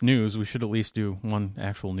promised news. We should at least do one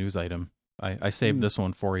actual news item. I saved this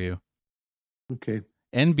one for you. Okay.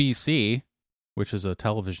 NBC, which is a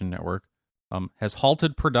television network, has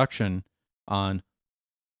halted production on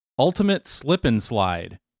Ultimate Slip and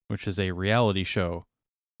Slide, which is a reality show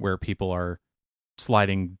where people are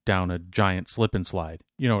sliding down a giant slip and slide.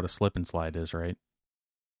 You know what a slip and slide is, right?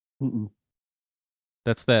 Mm-mm.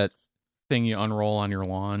 That's that thing you unroll on your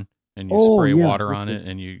lawn and you spray water on it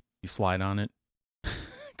and you slide on it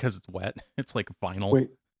because it's wet. It's like vinyl.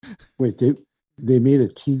 Wait, they made a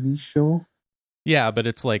TV show? Yeah, but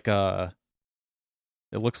it's like it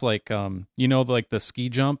looks like like the ski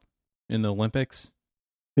jump in the Olympics.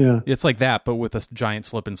 Yeah, it's like that, but with a giant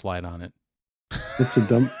slip and slide on it. That's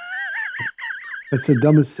the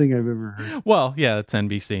dumbest thing I've ever heard. Well, yeah, it's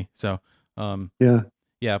NBC, so yeah.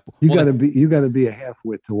 You gotta be a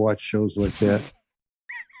half-wit to watch shows like that.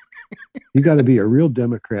 You gotta be a real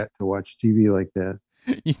Democrat to watch TV like that.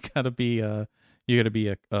 You gotta be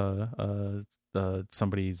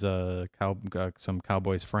somebody's some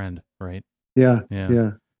cowboy's friend, right? Yeah.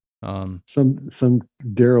 Some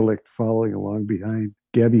derelict following along behind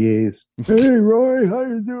Gabby Hayes. Hey Roy, how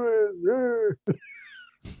you doing?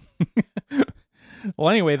 Well,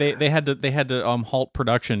 anyway, they had to halt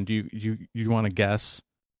production. Do you want to guess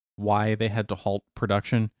why they had to halt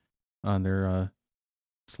production on their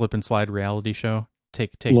slip and slide reality show?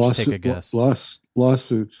 Take a guess.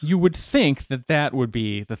 Lawsuits. You would think that would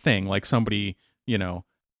be the thing, like somebody,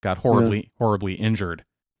 got horribly injured.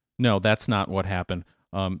 No, that's not what happened.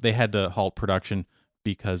 They had to halt production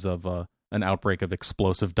because of an outbreak of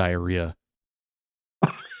explosive diarrhea.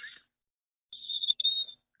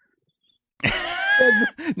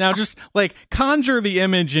 Now just like conjure the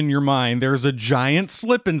image in your mind. There's a giant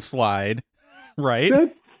slip and slide, right?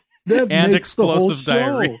 That and makes explosive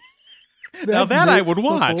diarrhea. Now that I would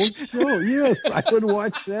watch. Show. Yes, I would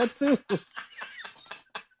watch that too.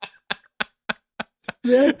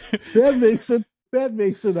 that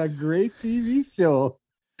makes it a great TV show.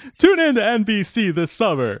 Tune in to NBC this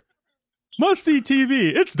summer. Must see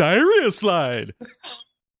TV. It's Diarrhea Slide.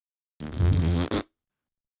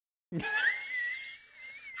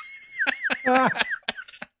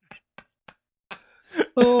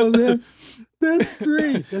 Oh, that's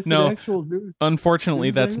great. That's no, an actual news. Unfortunately,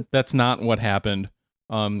 that's not what happened.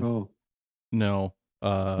 No.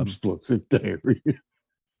 Explosive diarrhea.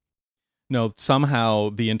 No, somehow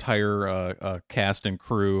the entire cast and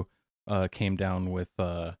crew came down with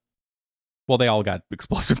they all got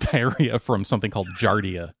explosive diarrhea from something called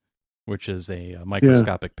Giardia, which is a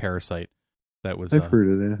microscopic parasite that was I've heard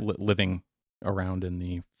of that. living around in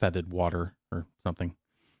the fetid water or something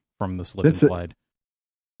from the slip and slide.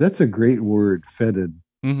 That's a great word, fetid.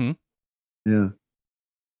 Mm-hmm. Yeah.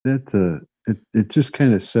 That it just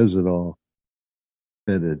kind of says it all.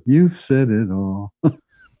 Fetid. You've said it all.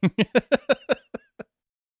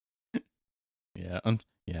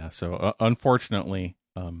 Yeah. So unfortunately,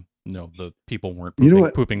 no, the people weren't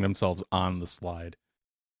pooping themselves on the slide.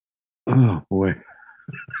 Oh boy.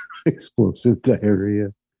 Explosive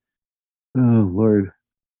diarrhea. Oh Lord.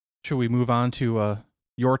 Should we move on to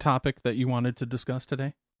your topic that you wanted to discuss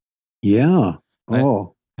today? Yeah.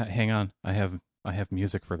 Hang on. I have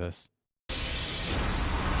music for this.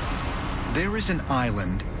 There is an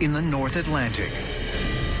island in the North Atlantic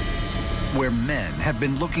where men have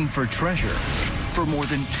been looking for treasure for more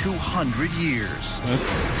than 200 years.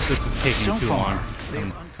 This is taking too long.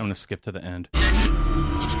 I'm going to skip to the end.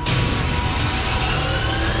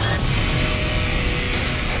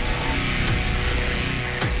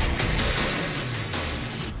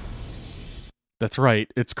 That's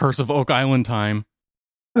right. It's Curse of Oak Island time.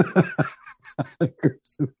 God,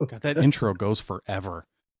 that intro goes forever.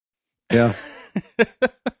 Yeah.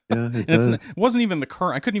 It wasn't even the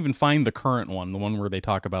current. I couldn't even find the current one, the one where they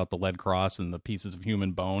talk about the lead cross and the pieces of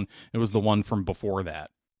human bone. It was the one from before that.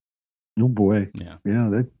 Oh boy. Yeah.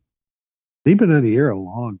 They've been on the air a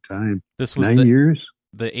long time. This was 9 years.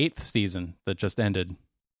 The 8th season that just ended.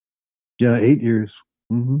 Yeah, 8 years.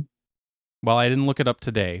 Mm-hmm. Well, I didn't look it up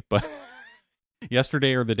today, but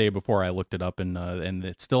yesterday or the day before I looked it up, and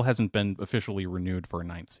it still hasn't been officially renewed for a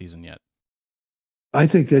 9th season yet. I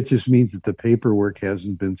think that just means that the paperwork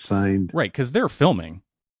hasn't been signed. Right, because they're filming.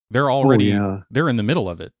 They're already they're in the middle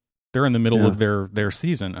of it. They're in the middle of their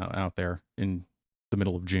season out there in the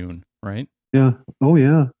middle of June, right? Yeah. Oh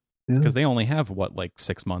yeah. Because they only have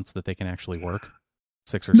 6 months that they can actually work.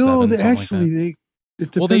 6 or 7. No,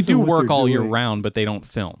 they do work all year round, but they don't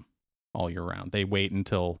film all year round. They wait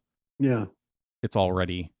until it's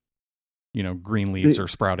already, green leaves are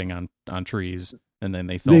sprouting on trees, and then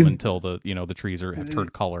they film until the trees have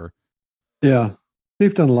turned color. Yeah,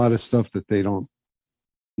 they've done a lot of stuff that they don't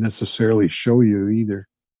necessarily show you either.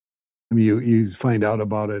 I mean, you find out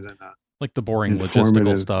about it in like the boring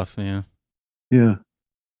logistical stuff. Yeah. Yeah.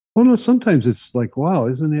 Well, no, sometimes it's like, wow,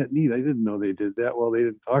 isn't that neat? I didn't know they did that. Well, they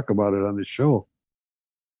didn't talk about it on the show.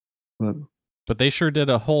 But they sure did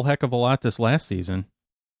a whole heck of a lot this last season.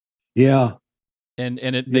 Yeah. And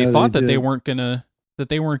they thought that they weren't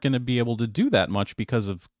gonna be able to do that much because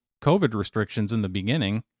of COVID restrictions in the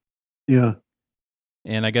beginning. Yeah.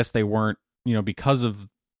 And I guess they weren't, because of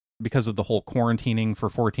the whole quarantining for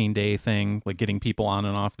 14-day thing, like getting people on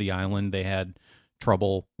and off the island, they had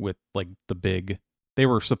trouble with they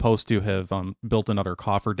were supposed to have built another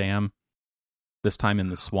cofferdam this time in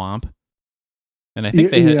the swamp. And I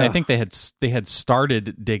think they had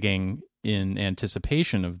started digging in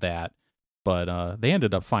anticipation of that, but they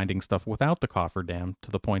ended up finding stuff without the cofferdam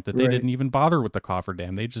to the point that they didn't even bother with the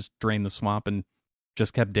cofferdam. They just drained the swamp and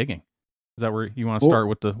just kept digging. Is that where you want to start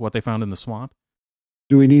with what they found in the swamp?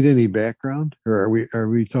 Do we need any background, or are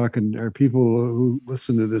we talking? Are people who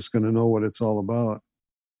listen to this going to know what it's all about?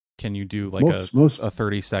 Can you do a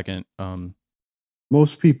 30-second?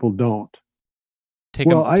 Most people don't. take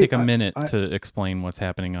a minute to explain what's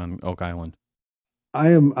happening on Oak Island. I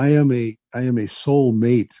am a soul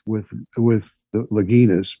mate with the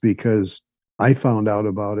Laginas because I found out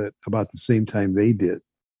about it about the same time they did.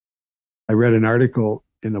 I read an article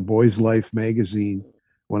in A Boy's Life magazine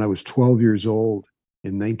when I was 12 years old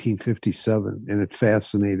in 1957, and it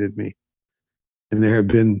fascinated me. And there have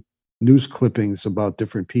been news clippings about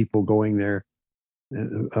different people going there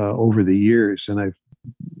over the years, and I've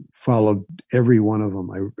followed every one of them.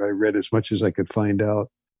 I read as much as I could find out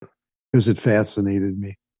because it fascinated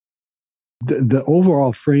me. The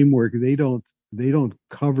overall framework, they don't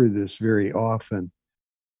cover this very often,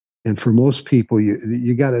 and for most people,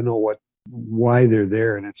 you got to know why they're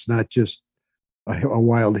there, and it's not just a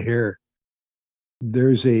wild hare.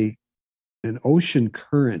 There's an ocean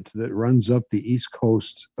current that runs up the east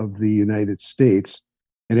coast of the United States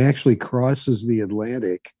and actually crosses the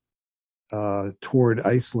Atlantic toward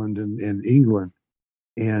Iceland and England.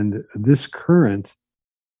 And this current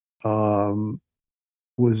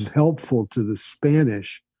was helpful to the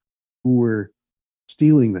Spanish, who were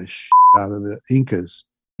stealing the shit out of the Incas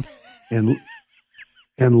and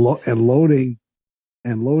loading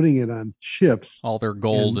it on ships, all their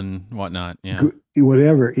gold and whatnot,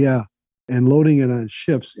 whatever, and loading it on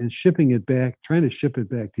ships and shipping it back, trying to ship it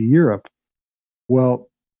back to Europe. Well,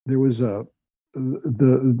 there was the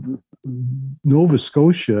Nova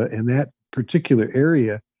Scotia, and that particular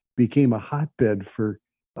area became a hotbed for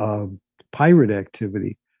pirate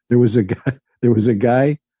activity. There was a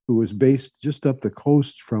guy who was based just up the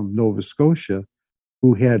coast from Nova Scotia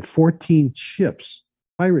who had 14 ships,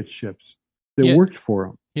 pirate ships, that worked for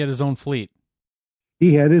him. He had his own fleet.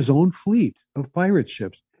 He had his own fleet of pirate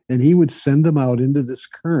ships, and he would send them out into this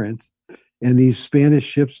current, and these Spanish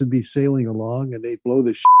ships would be sailing along, and they'd blow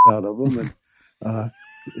the shit out of them,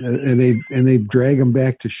 and they'd drag them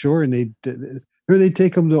back to shore, and they'd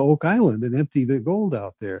take them to Oak Island and empty the gold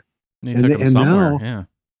out there. Now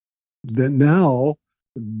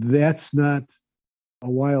that's not a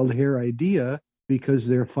wild hare idea, because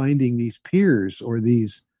they're finding these piers or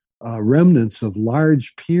these remnants of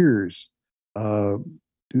large piers that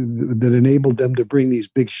enabled them to bring these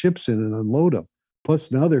big ships in and unload them.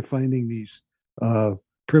 Plus, now they're finding these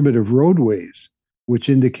primitive roadways, which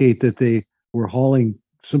indicate that they were hauling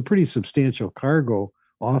some pretty substantial cargo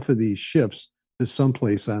off of these ships to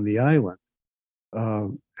someplace on the island.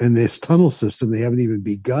 And this tunnel system, they haven't even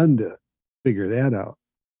begun to figure that out.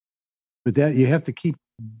 But that you have to keep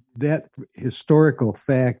that historical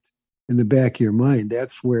fact in the back of your mind.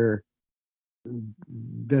 That's where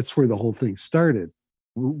the whole thing started.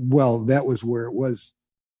 Well, that was where it was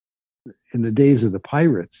in the days of the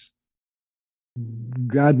pirates.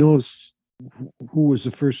 God knows who was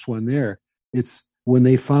the first one there. It's when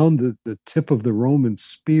they found the tip of the Roman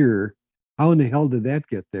spear. How in the hell did that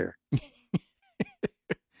get there?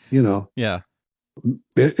 Yeah.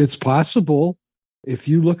 It's possible. If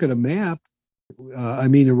you look at a map,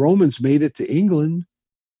 the Romans made it to England,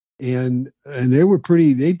 and they were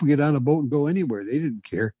they'd get on a boat and go anywhere. They didn't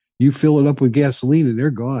care. You fill it up with gasoline and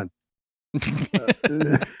they're gone.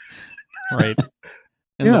 Right.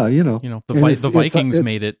 And the Vikings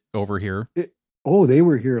made it over here. They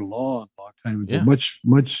were here a long time ago.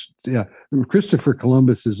 Yeah. Christopher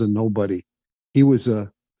Columbus is a nobody. He was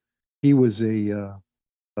a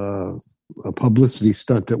publicity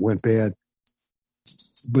stunt that went bad.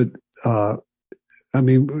 But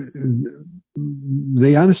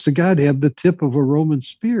they honest to God have the tip of a Roman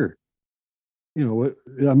spear.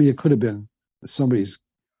 It could have been somebody's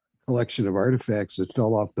collection of artifacts that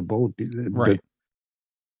fell off the boat. Right.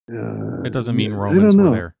 But, it doesn't mean Romans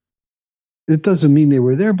were there. It doesn't mean they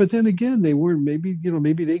were there. But then again, they were maybe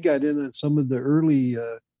they got in on some of the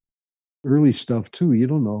early stuff too. You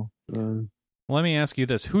don't know. Let me ask you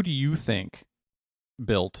this: who do you think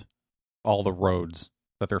built all the roads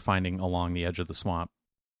that they're finding along the edge of the swamp?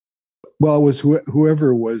 Well, it was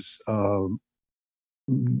whoever was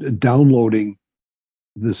downloading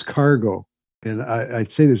this cargo, and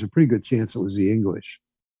I'd say there's a pretty good chance it was the English,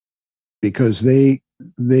 because they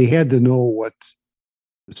had to know what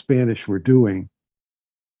the Spanish were doing,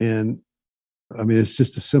 and it's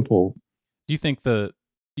just a simple. Do you think the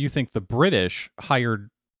British hired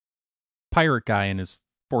pirate guy in his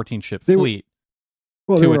 14-ship fleet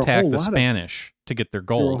to attack the Spanish to get their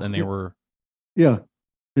gold, and they were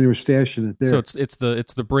stashing it there. So it's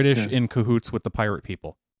the British in cahoots with the pirate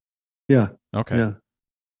people. Yeah. Okay.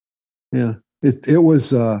 Yeah. It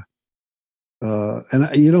was and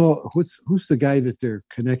who's the guy that they're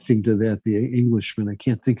connecting to that? The Englishman. I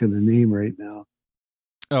can't think of the name right now.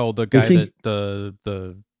 Oh, the guy that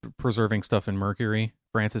the preserving stuff in Mercury,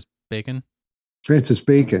 Francis Bacon. Francis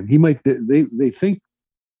Bacon. He might. They think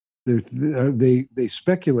they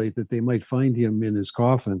speculate that they might find him in his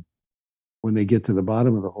coffin when they get to the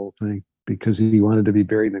bottom of the whole thing, because he wanted to be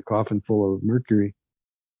buried in a coffin full of mercury.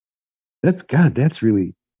 That's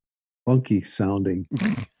really funky sounding.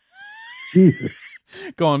 Jesus.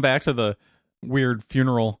 Going back to the weird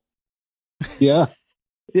funeral. Yeah.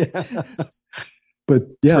 But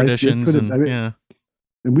yeah, traditions and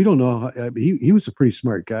we don't know. He was a pretty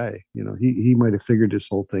smart guy. He might have figured this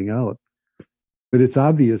whole thing out. But it's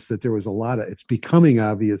obvious that it's becoming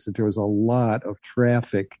obvious that there was a lot of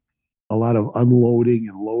traffic, a lot of unloading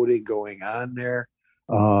and loading going on there.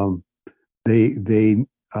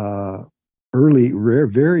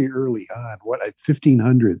 Very early on,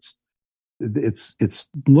 1500s, it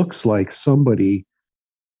looks like somebody,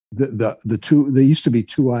 the two, there used to be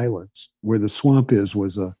two islands where the swamp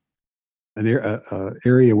was an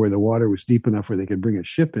area where the water was deep enough where they could bring a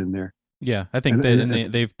ship in there. Yeah, I think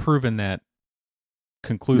they've proven that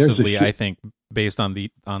conclusively. I think based on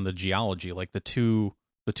the geology, like the two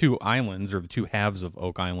islands, or the two halves of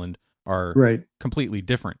Oak Island, are completely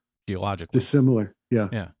different geologically. They're similar. Yeah.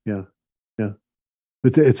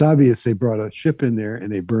 But it's obvious they brought a ship in there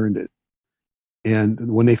and they burned it.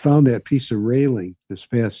 And when they found that piece of railing this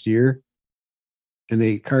past year, and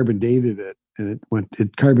they carbon dated it, and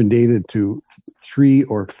it carbon dated to 300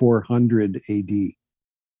 or 400 AD. Did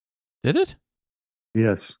it?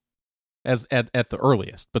 Yes. As at the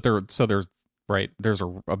earliest, but there's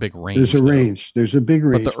a big range. There's a big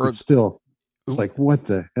range, but still, it's like, what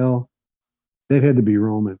the hell? That had to be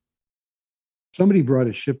Roman. Somebody brought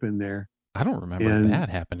a ship in there. I don't remember that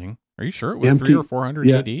happening. Are you sure it was 300 or 400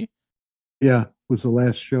 AD? Yeah, it was the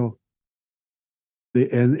last show. They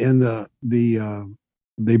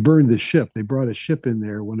burned the ship. They brought a ship in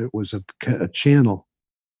there when it was a channel,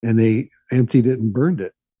 and they emptied it and burned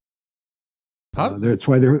it. That's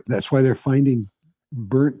why they're finding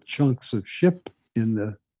burnt chunks of ship in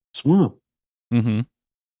the swamp. Mm-hmm.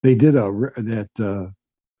 They did that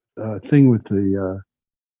thing with the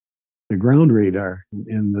ground radar,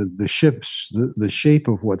 and the ships. The shape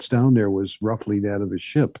of what's down there was roughly that of a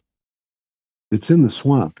ship. It's in the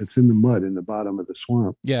swamp. It's in the mud in the bottom of the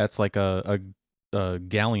swamp. Yeah, it's like a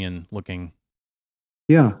galleon looking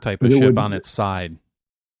type of ship on its side.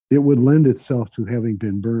 It would lend itself to having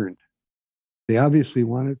been burned. They obviously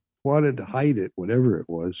wanted to hide it, whatever it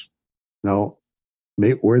was. Now,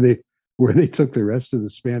 where they took the rest of the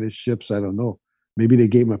Spanish ships, I don't know. Maybe they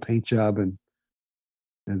gave them a paint job and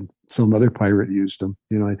some other pirate used them.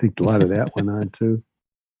 I think a lot of that went on too.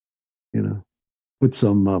 Put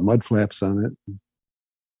some mud flaps on it,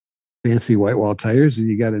 fancy white wall tires, and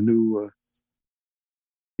you got a new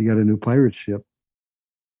pirate ship.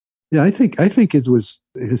 Yeah, I think it was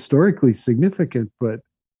historically significant, but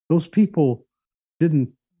those people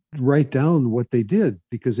didn't write down what they did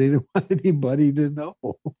because they didn't want anybody to know.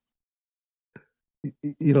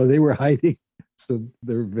 They were hiding some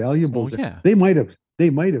their valuables. Well, yeah. They might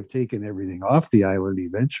have taken everything off the island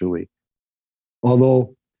eventually,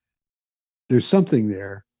 although there's something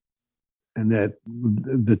there, and that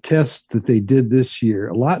the test that they did this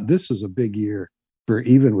year, this is a big year for,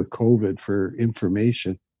 even with COVID, for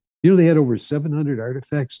information. They had over 700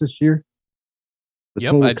 artifacts this year.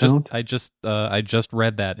 I just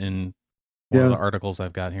read that in one of the articles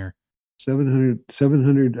I've got here.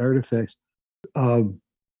 700 artifacts.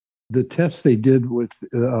 The tests they did with,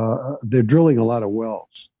 they're drilling a lot of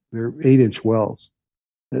wells. They're 8-inch wells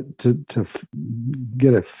to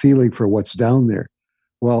get a feeling for what's down there.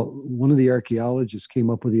 Well, one of the archaeologists came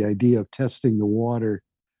up with the idea of testing the water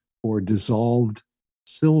for dissolved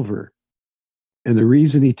silver. And the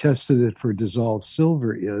reason he tested it for dissolved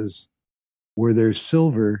silver is where there's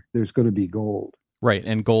silver, there's going to be gold. Right,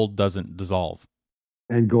 and gold doesn't dissolve.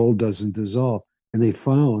 And they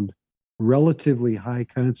found relatively high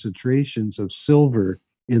concentrations of silver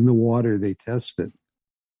in the water they tested.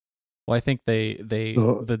 Well, I think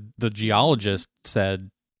the geologist said,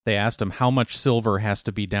 they asked him how much silver has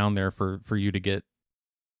to be down there for you to get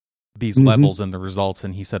these levels in the results,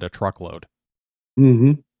 and he said a truckload.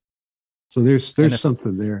 Mm-hmm. So there's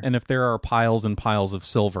something there. And if there are piles and piles of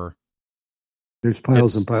silver, there's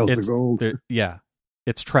piles and piles of gold.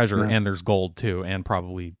 It's treasure, and there's gold too, and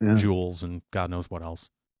probably jewels and God knows what else.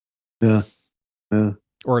 Yeah.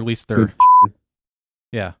 Or at least they're.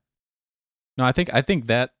 Yeah. No, I think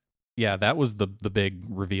that was the big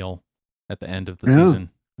reveal at the end of the season.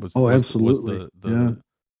 Absolutely. Was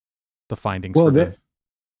the findings. Well, that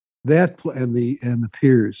and the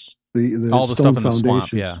piers, all the stuff in the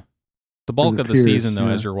swamp. Yeah. The bulk of the season, though,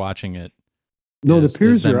 as you're watching it, the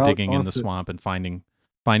piers is them are digging in the swamp and finding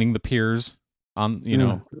the piers on, you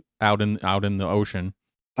know, out in the ocean.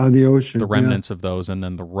 On the ocean. The remnants of those, and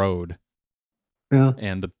then the road. Yeah.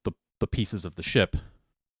 And the pieces of the ship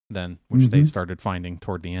then, which they started finding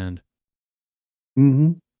toward the end.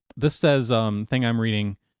 Mm-hmm. This says, thing I'm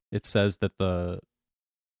reading, it says that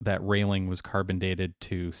that railing was carbon dated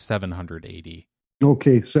to 700 AD.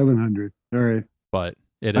 Okay, 700. All right. But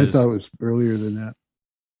I thought it was earlier than that.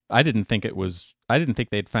 I didn't think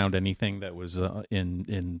they'd found anything that was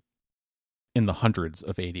in the hundreds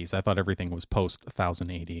of 80s. I thought everything was post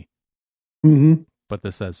 1000 AD. Mm-hmm. But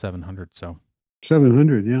this says 700, so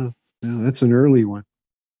 700, yeah. Yeah, that's an early one.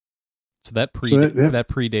 So that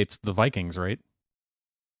predates the Vikings, right?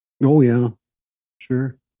 Oh yeah.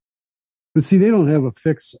 Sure. But see, they don't have a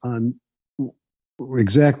fix on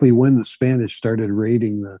exactly when the Spanish started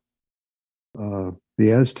raiding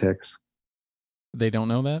the Aztecs. They don't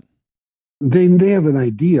know that? They have an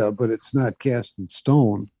idea, but it's not cast in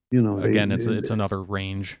stone. You know, again, it's another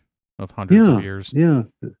range of hundreds of years. Yeah,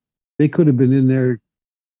 they could have been in there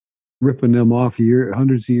ripping them off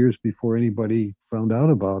hundreds of years before anybody found out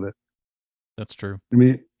about it. That's true. I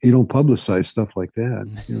mean, you don't publicize stuff like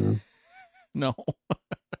that. You know?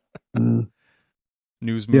 No.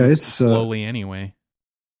 News moves slowly anyway.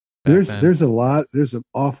 There's an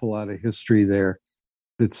awful lot of history there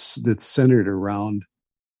that's centered around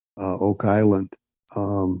Oak Island,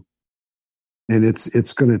 and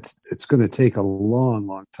it's gonna take a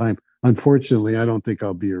long time. Unfortunately, I don't think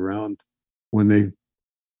I'll be around when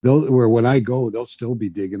when I go. They'll still be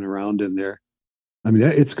digging around in there. I mean,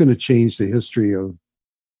 it's going to change the history of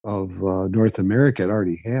North America. It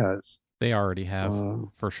already has. They already have,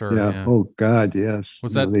 for sure. Yeah. Oh God, yes.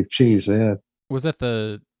 They've changed that? Was that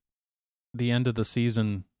the end of the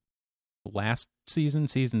season? Last season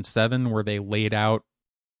 7, where they laid out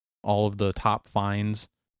all of the top finds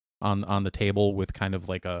on the table with kind of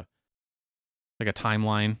like a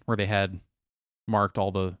timeline where they had marked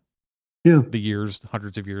all the years,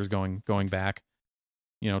 hundreds of years going back,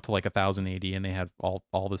 you know, to like 1000 AD, and they had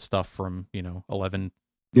all this stuff from, you know, 11,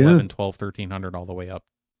 12, 1300 all the way up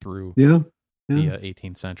through the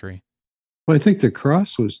 18th century. Well, I think the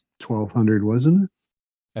cross was 1200, wasn't it?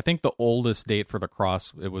 I think the oldest date for the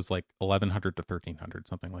cross, it was like 1100 to 1300,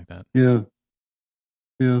 something like that. Yeah.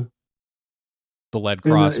 Yeah. The lead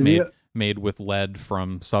cross made with lead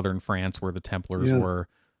from southern France, where the Templars were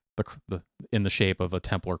in the shape of a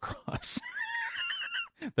Templar cross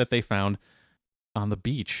that they found on the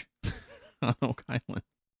beach on Oak Island.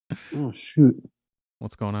 Oh, shoot.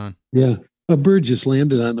 What's going on? Yeah. A bird just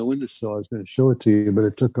landed on the windowsill. I was going to show it to you, but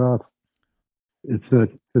it took off. Has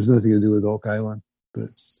nothing to do with Oak Island. But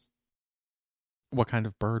what kind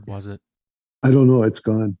of bird was it? I don't know. It's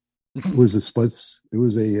gone. It was It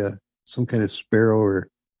was some kind of sparrow or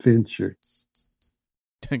finch or.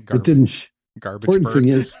 It didn't. Garbage important bird. Thing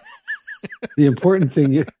is, the important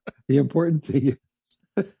thing is,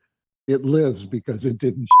 it lives because it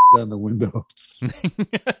didn't on the window.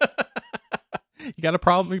 You got a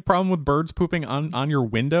problem with birds pooping on your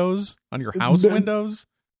windows, on your house windows?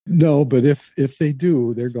 No, but if they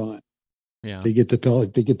do, they're gone. Yeah, they get the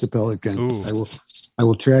pellet gun. Ooh. I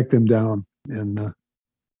will track them down. And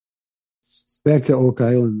back to Oak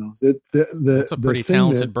Island, though. It's a pretty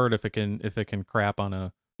talented bird if it can crap on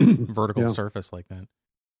a vertical surface like that.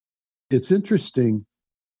 It's interesting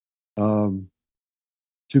to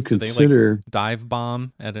consider. They, like, dive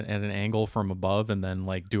bomb at an angle from above and then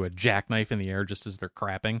like do a jackknife in the air just as they're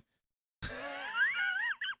crapping.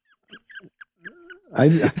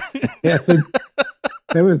 I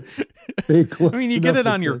haven't paid close. I mean, you get it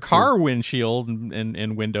on your car windshield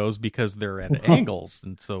and windows because they're at angles,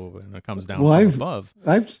 and so when it comes down from above.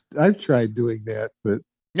 I've tried doing that, but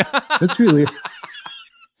that's really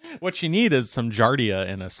what you need is some Giardia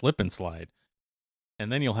and a slip and slide,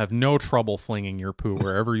 and then you'll have no trouble flinging your poo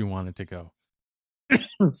wherever you want it to go.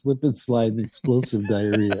 Slip and slide and explosive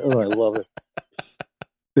diarrhea. Oh, I love it.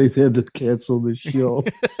 They've had to cancel the show.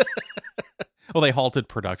 Well, they halted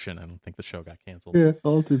production. I don't think the show got canceled. Yeah,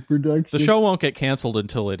 halted production. The show won't get canceled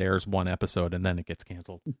until it airs one episode, and then it gets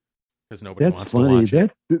canceled because nobody wants funny. to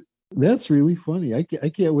watch it. That's really funny. I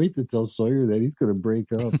can't wait to tell Sawyer that he's going to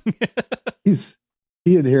break up.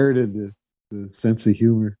 He inherited the sense of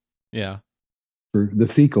humor. Yeah, for the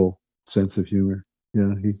fecal sense of humor.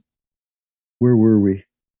 Yeah. Where were we?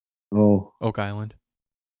 Oh, Oak Island.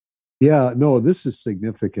 Yeah. No, this is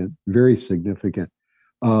significant. Very significant.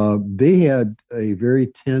 They had a very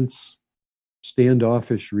tense,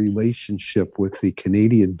 standoffish relationship with the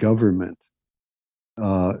Canadian government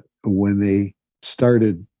when they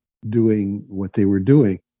started doing what they were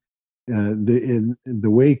doing. in the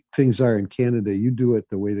way things are in Canada, you do it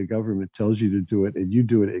the way the government tells you to do it, and you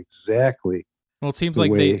do it exactly. Well, it seems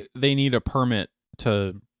like they need a permit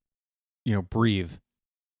to, breathe.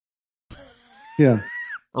 Yeah,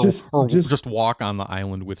 or just walk on the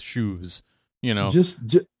island with shoes. Just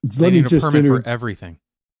let me just permit for everything.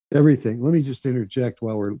 Everything. Let me just interject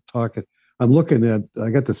while we're talking. I'm looking at. I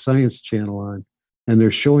got the Science Channel on, and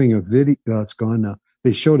they're showing a video. It's gone now.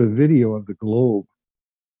 They showed a video of the globe.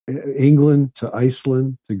 England to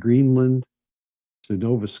Iceland to Greenland to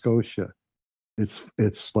Nova Scotia.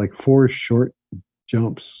 It's like 4 short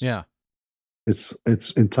jumps. Yeah. It's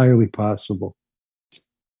entirely possible.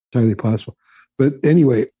 Entirely possible. But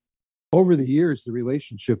anyway, over the years, the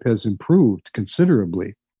relationship has improved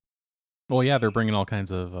considerably. Well, yeah, they're bringing all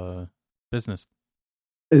kinds of business.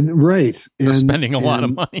 Right. They're spending a lot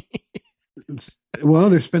of money. Well,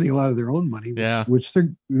 they're spending a lot of their own money, which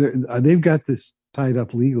they've got this tied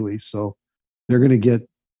up legally, so they're going to get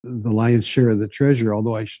the lion's share of the treasure,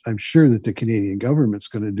 although I'm sure that the Canadian government's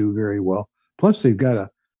going to do very well. Plus, they've got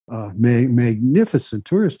a magnificent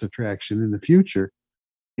tourist attraction in the future.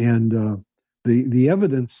 And the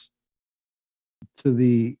evidence to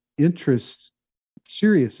the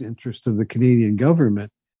serious interest of the Canadian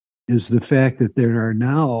government is the fact that there are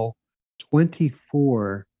now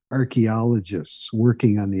 24 archaeologists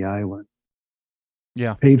working on the island.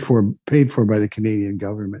 Yeah. Paid for by the Canadian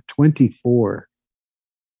government. 24.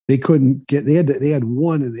 They couldn't get, they had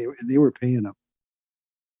one and they were paying them.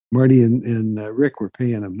 Marty and Rick were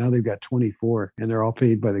paying them. Now they've got 24 and they're all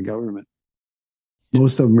paid by the government.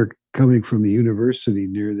 Most of them are coming from the university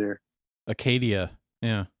near there. Acadia.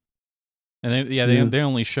 Yeah. And they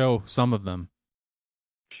only show some of them.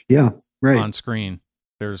 Yeah. Right. On screen.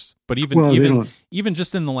 But even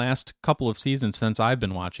just in the last couple of seasons since I've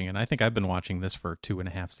been watching it, I think I've been watching this for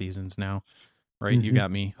 2.5 seasons now, right? Mm-hmm. You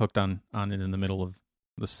got me hooked on it in the middle of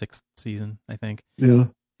the 6th season, I think. Yeah.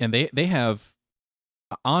 And they have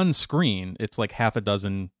on screen, it's like half a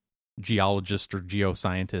dozen geologists or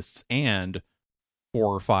geoscientists and 4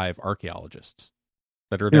 or 5 archaeologists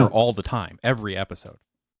that are there all the time, every episode.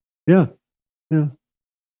 Yeah. Yeah.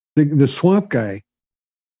 The swamp guy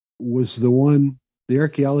was the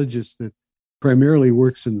archaeologist that primarily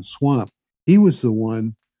works in the swamp. He was the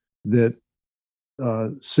one that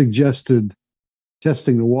suggested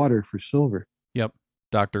testing the water for silver. Yep.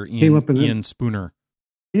 Dr. Ian Spooner.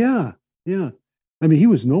 Yeah. Yeah. I mean, he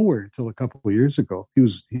was nowhere until a couple of years ago.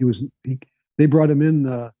 They brought him in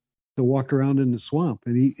to walk around in the swamp,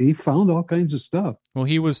 and he found all kinds of stuff. Well,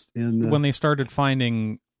 he was, when they started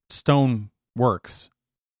finding stoneworks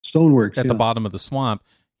at the bottom of the swamp,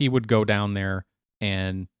 he would go down there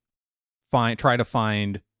and try to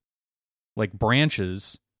find like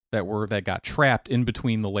branches that got trapped in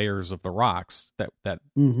between the layers of the rocks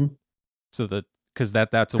mm-hmm. So that, because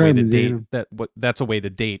that's a way to date that's a way to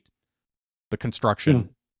date the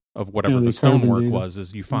construction of whatever the stonework was,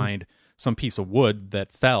 is you find some piece of wood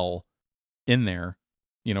that fell in there,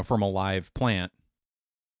 from a live plant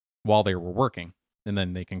while they were working, and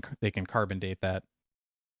then they can carbon date that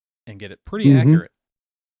and get it pretty accurate.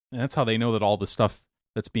 And that's how they know that all the stuff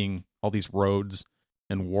all these roads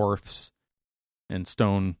and wharfs and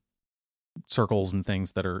stone circles and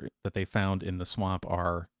things that they found in the swamp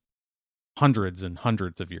are hundreds and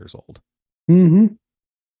hundreds of years old. Mm-hmm.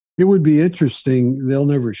 It would be interesting. They'll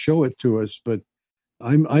never show it to us, but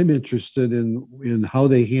I'm interested in how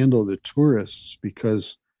they handle the tourists,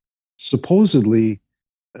 because supposedly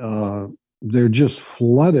they're just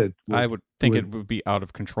flooded. I would think it would be out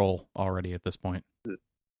of control already at this point.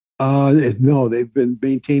 No, they've been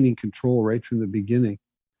maintaining control right from the beginning.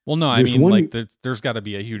 Well, no, I mean, there's got to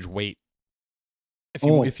be a huge wait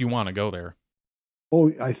if you want to go there.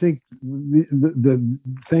 Oh, I think the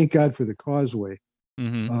thank God for the causeway,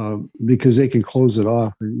 mm-hmm. Because they can close it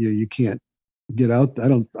off, and you can't get out. I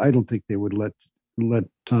don't think they would let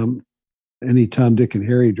Tom, Dick, and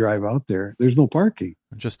Harry drive out there. There's no parking.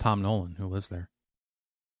 Just Tom Nolan, who lives there.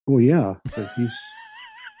 Well, yeah, but he's.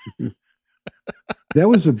 That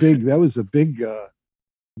was a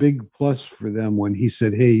big plus for them when he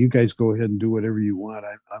said, "Hey, you guys go ahead and do whatever you want.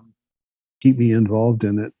 I'm keep me involved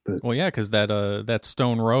in it." But well, yeah, because that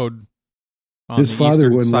stone road on his the father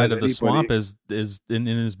eastern side of the swamp is in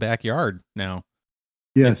his backyard now.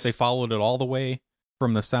 Yes, if they followed it all the way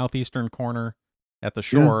from the southeastern corner at the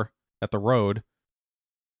shore at the road,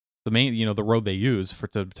 the main the road they use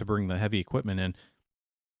to bring the heavy equipment in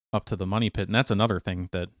up to the money pit, and that's another thing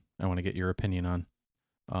that I want to get your opinion on.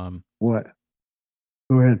 What?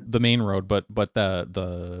 Go ahead. The main road, but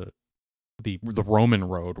the Roman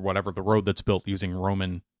road, whatever, the road that's built using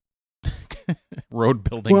Roman road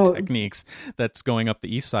building techniques that's going up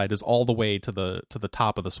the east side is all the way to the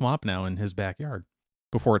top of the swamp now in his backyard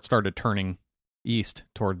before it started turning east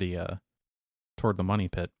toward the money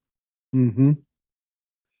pit. Mm-hmm.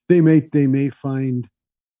 They may find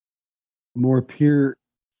more pier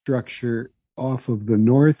structure off of the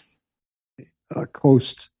north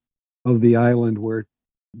coast of the island where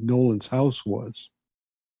Nolan's house was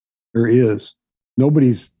or is.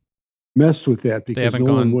 Nobody's messed with that because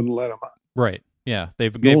Nolan wouldn't let them out. Right. Yeah.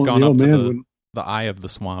 They've gone up to the eye of the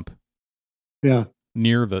swamp. Yeah.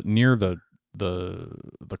 Near the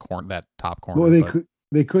corn, that top corner. Well,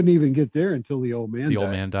 they couldn't even get there until the old man died. The old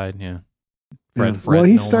man died, yeah.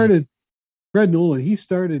 Fred Nolan,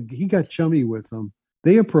 he got chummy with them.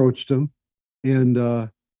 They approached him, and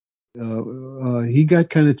he got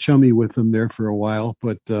kind of chummy with them there for a while,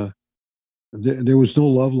 but there was no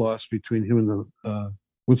love lost between him and the,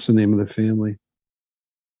 what's the name of the family?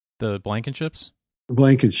 The Blankenships? The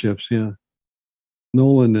Blankenships, yeah.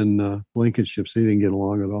 Nolan and Blankenships, they didn't get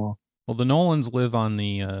along at all. Well, the Nolans live on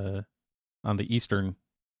the eastern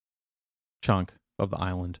chunk of the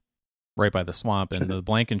island, right by the swamp, and the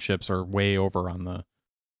Blankenships are way over on the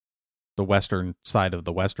western side of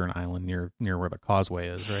the western island, near where the causeway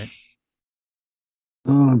is,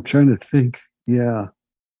 right? Oh, I'm trying to think. Yeah.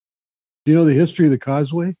 Do you know the history of the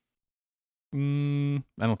causeway? I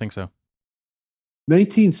don't think so.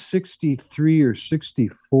 1963 or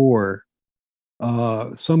 64,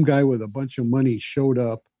 some guy with a bunch of money showed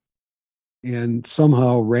up and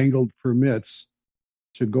somehow wrangled permits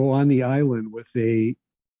to go on the island with a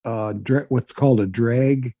what's called a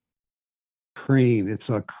drag crane. It's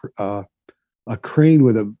a crane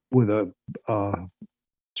with a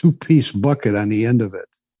two-piece bucket on the end of it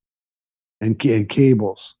and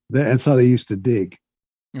cables. That's how they used to dig.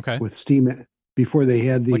 Okay. With steam before they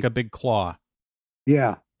had like a big claw.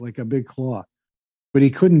 Yeah, like a big claw. But he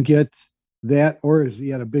couldn't get that, or he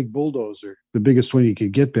had a big bulldozer, the biggest one you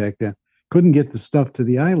could get back then. Couldn't get the stuff to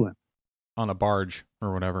the island on a barge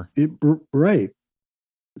or whatever. Right.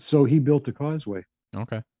 So he built a causeway.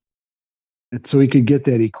 Okay. And so he could get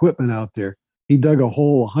that equipment out there. He dug a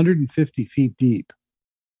hole 150 feet deep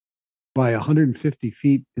by 150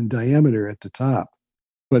 feet in diameter at the top.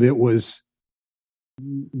 But it was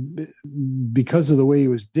because of the way he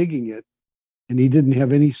was digging it, and he didn't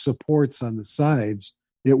have any supports on the sides,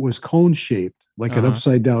 it was cone shaped, like an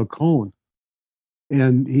upside down cone.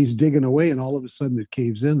 And he's digging away, and all of a sudden it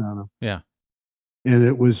caves in on him. Yeah. And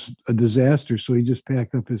it was a disaster. So he just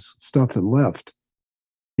packed up his stuff and left.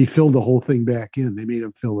 He filled the whole thing back in. They made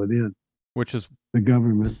him fill it in. Which is the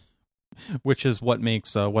government. Which is what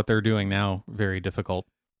makes what they're doing now very difficult.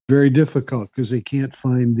 Very difficult because they can't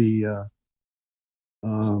find the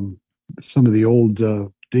some of the old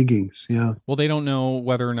diggings. Yeah. Well, they don't know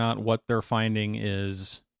whether or not what they're finding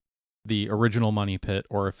is the original money pit,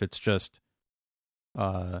 or if it's just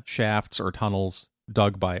shafts or tunnels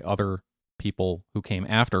dug by other people who came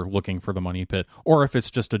after looking for the money pit, or if it's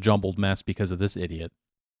just a jumbled mess because of this idiot.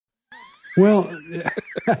 Well,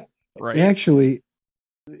 right. Actually,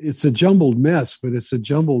 it's a jumbled mess, but it's a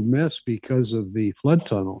jumbled mess because of the flood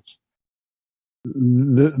tunnels.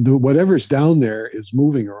 The whatever's down there is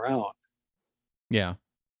moving around. Yeah.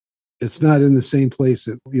 It's not in the same place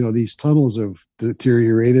that, these tunnels have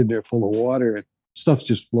deteriorated. They're full of water and stuff's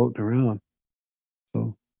just floating around.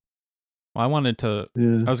 So, well, I wanted to,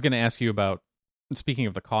 I was going to ask you about, speaking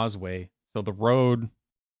of the causeway, so the road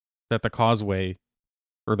that the causeway,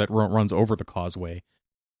 or that runs over the causeway,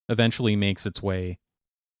 eventually makes its way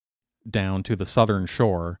down to the southern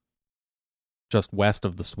shore, just west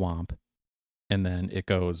of the swamp. And then it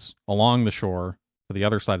goes along the shore to the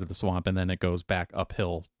other side of the swamp, and then it goes back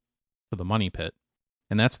uphill to the money pit.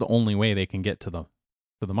 And that's the only way they can get to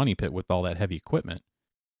the money pit with all that heavy equipment.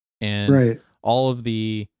 And all of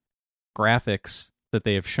the graphics that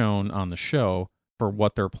they have shown on the show for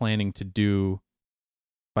what they're planning to do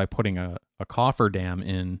by putting a cofferdam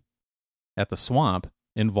in at the swamp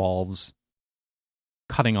involves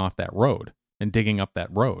cutting off that road and digging up that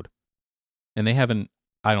road. And they haven't,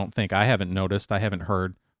 I haven't noticed, I haven't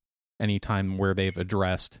heard any time where they've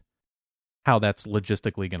addressed how that's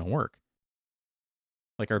logistically going to work.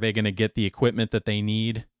 Like, are they going to get the equipment that they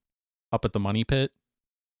need up at the money pit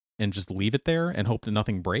and just leave it there and hope that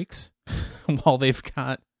nothing breaks while they've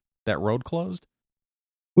got that road closed?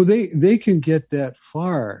 Well, they can get that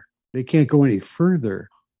far. They can't go any further.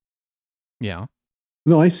 Yeah.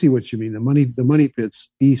 No, I see what you mean. The money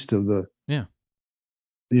pit's east of the. Yeah.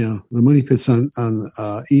 Yeah, the money pit's on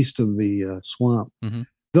east of the swamp. Mm-hmm.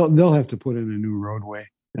 They'll have to put in a new roadway,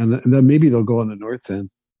 and then maybe they'll go on the north end.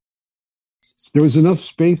 There was enough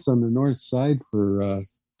space on the north side for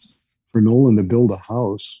Nolan to build a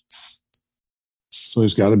house. So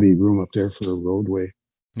there's got to be room up there for a roadway.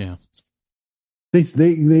 Yeah.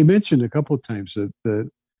 They mentioned a couple of times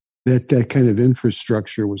that kind of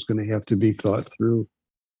infrastructure was going to have to be thought through.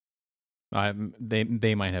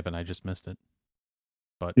 They might have, and I just missed it.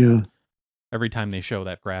 But yeah, every time they show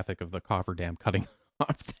that graphic of the cofferdam cutting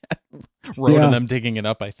off that road and them digging it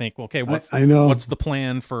up, I think, okay, I know. What's the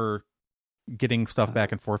plan for getting stuff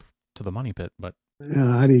back and forth to the money pit? But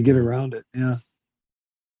yeah, how do you get around it? Yeah,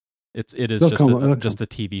 it is just a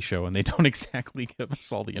TV show, and they don't exactly give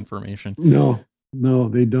us all the information. No,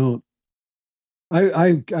 they don't.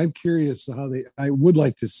 I'm curious how I would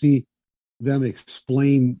like to see them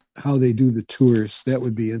explain how they do the tours. That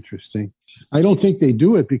would be interesting. I don't think they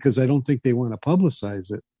do it because I don't think they want to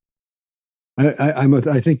publicize it.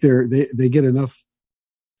 I think they get enough.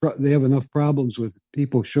 They have enough problems with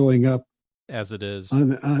people showing up as it is.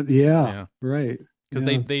 Yeah, right.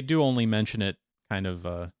 Because they do only mention it kind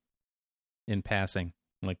of in passing.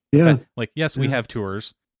 Like yes, we have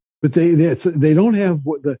tours, but they don't have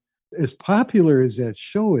as popular as that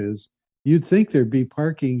show is. You'd think there'd be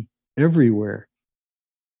parking everywhere,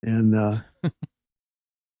 and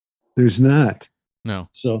there's not. No.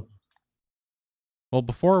 So, well,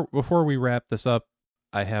 before we wrap this up,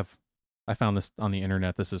 I found this on the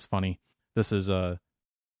internet. This is funny. This is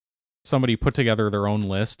somebody put together their own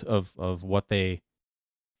list of what they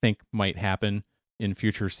think might happen in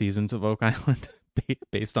future seasons of Oak Island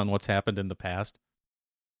based on what's happened in the past.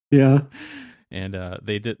 Yeah. And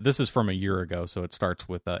they did. This is from a year ago, so it starts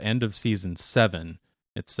with end of season 7.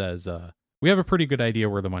 It says, we have a pretty good idea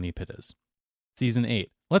where the money pit is. Season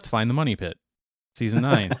 8, let's find the money pit. Season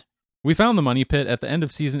 9, we found the money pit at the end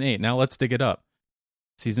of season 8. Now let's dig it up.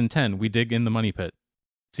 Season 10, we dig in the money pit.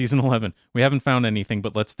 Season 11, we haven't found anything,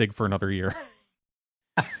 but let's dig for another year.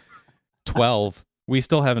 12, we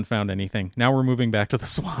still haven't found anything. Now we're moving back to the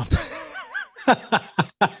swamp.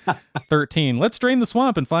 13, let's drain the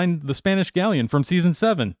swamp and find the Spanish galleon from season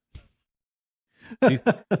 7.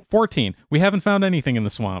 14, we haven't found anything in the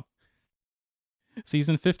swamp.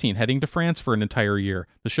 Season 15, heading to France for an entire year.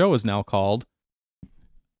 The show is now called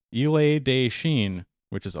Ile des Chines,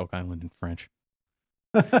 which is Oak Island in French.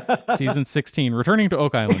 Season 16, returning to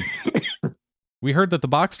Oak Island. We heard that the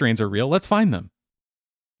box drains are real. Let's find them.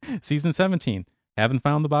 Season 17, haven't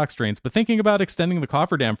found the box drains, but thinking about extending the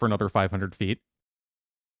cofferdam for another 500 feet.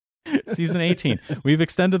 Season 18, we've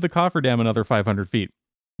extended the cofferdam another 500 feet.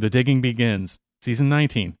 The digging begins. Season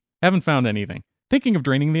 19, haven't found anything. Thinking of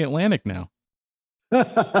draining the Atlantic now.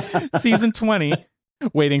 Season 20,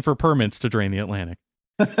 waiting for permits to drain the Atlantic.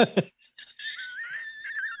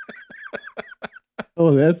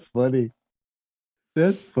 Oh, that's funny.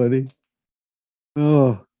 That's funny.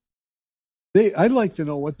 Oh, I'd like to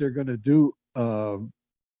know what they're going to do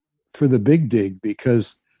for the big dig,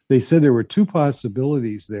 because they said there were 2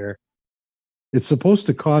 possibilities there. It's supposed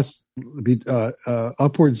to cost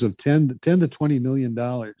upwards of $10 to $20 million.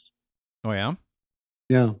 Oh yeah,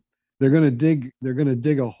 yeah. They're going to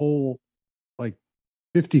dig a hole like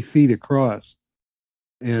 50 feet across,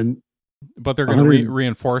 but they're going to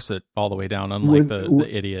reinforce it all the way down, unlike the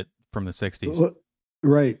idiot from the 60s.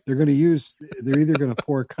 Right. They're either going to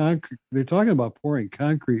pour concrete. They're talking about pouring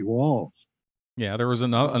concrete walls. Yeah, there was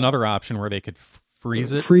another option where they could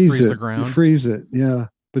freeze the ground. Freeze it, yeah.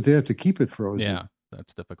 But they have to keep it frozen. Yeah,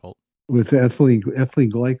 that's difficult. With ethylene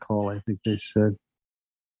glycol, I think they said.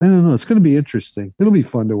 I don't know. It's going to be interesting. It'll be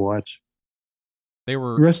fun to watch.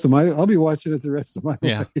 I'll be watching it the rest of my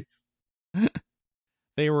life.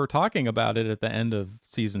 They were talking about it at the end of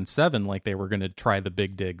season 7, like they were going to try the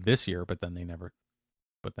big dig this year, but then they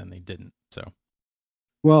didn't. So,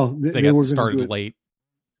 well, they got started late.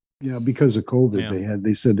 Yeah, because of COVID, yeah.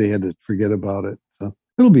 They said they had to forget about it. So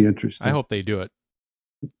it'll be interesting. I hope they do it.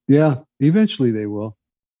 Yeah, eventually they will.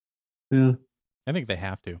 Yeah, I think they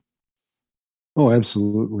have to. Oh,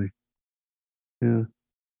 absolutely. Yeah,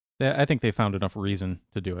 I think they found enough reason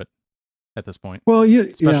to do it at this point. Well, yeah,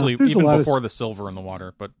 especially even before the silver in the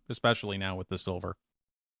water, but especially now with the silver.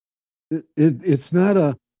 It's not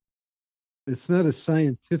a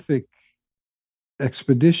scientific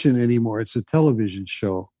expedition anymore. It's a television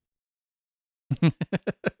show.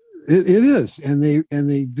 It is, and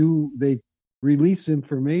they release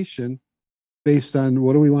information based on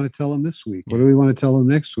what do we want to tell them this week? What do we want to tell them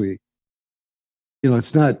next week?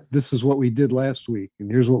 It's not, this is what we did last week,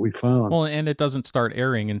 and here's what we found. Well, and it doesn't start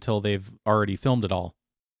airing until they've already filmed it all.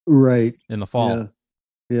 Right. In the fall.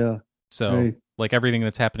 Yeah. So, like everything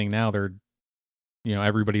that's happening now, they're,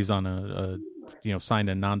 everybody's on a signed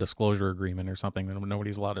a non-disclosure agreement or something.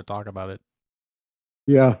 Nobody's allowed to talk about it.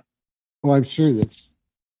 Yeah. Well, I'm sure that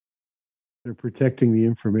they're protecting the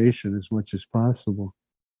information as much as possible.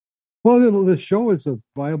 Well, the show is a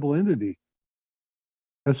viable entity.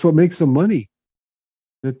 That's what makes them money.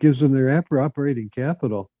 That gives them their operating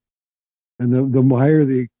capital. And the higher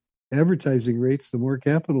the advertising rates, the more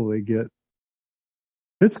capital they get.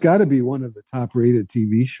 It's got to be one of the top rated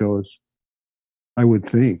TV shows, I would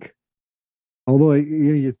think. Although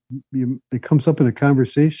it comes up in a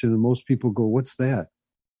conversation and most people go, what's that?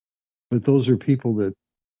 But those are people that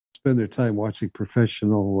spend their time watching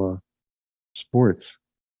professional sports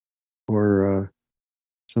or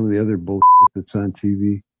some of the other bullshit that's on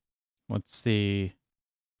TV. Let's see.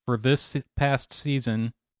 For this past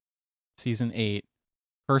season, season 8,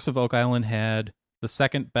 Curse of Oak Island had the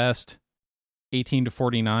second best 18 to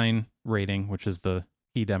 49 rating, which is the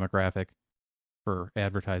key demographic for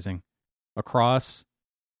advertising, across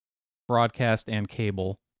broadcast and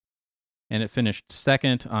cable. And it finished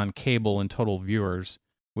second on cable in total viewers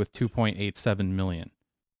with 2.87 million.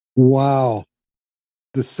 Wow.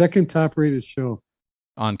 The second top rated show.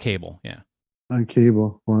 On cable, yeah. On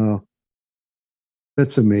cable, wow.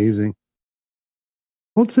 That's amazing.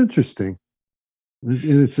 Well, it's interesting.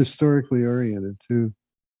 And it's historically oriented, too.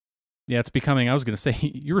 Yeah, it's becoming, I was going to say,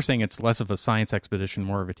 you were saying it's less of a science expedition,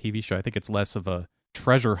 more of a TV show. I think it's less of a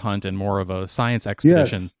treasure hunt and more of a science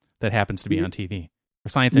expedition that happens to be on TV. A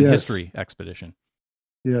science and history expedition.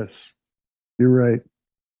 Yes, you're right.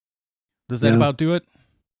 Does that about do it?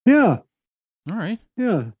 Yeah. All right.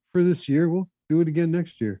 Yeah, for this year. We'll do it again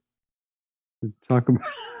next year. Talk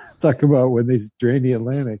about when they drain the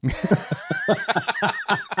Atlantic.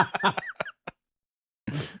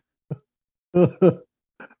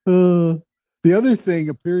 The other thing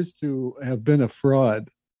appears to have been a fraud.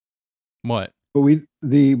 What? But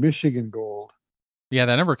the Michigan gold. Yeah,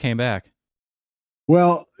 that never came back.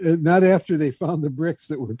 Well, not after they found the bricks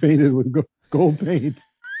that were painted with gold paint.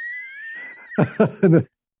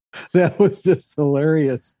 That was just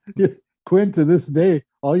hilarious. Quinn, to this day,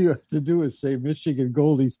 all you have to do is say Michigan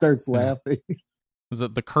gold. He starts laughing. Was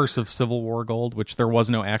it the curse of Civil War gold, which there was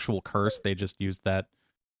no actual curse? They just used that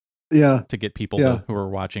to get people who were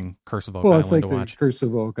watching Curse of Oak Island it's like to watch. Curse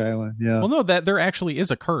of Oak Island, yeah. Well, no, that there actually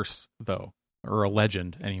is a curse, though, or a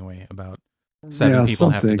legend, anyway, about 7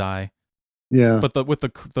 people have to die. Yeah. But with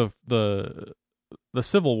the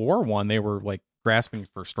Civil War one, they were like grasping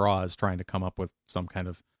for straws, trying to come up with some kind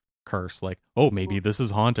of curse, like, oh, maybe this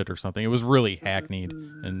is haunted or something. It was really hackneyed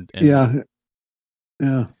and yeah.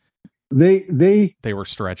 They were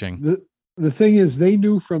stretching. The thing is, they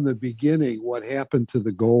knew from the beginning what happened to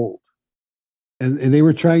the gold, and they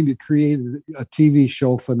were trying to create a TV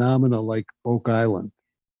show phenomena like Oak Island,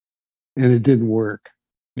 and it didn't work.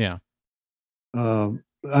 Yeah. I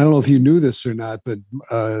don't know if you knew this or not, but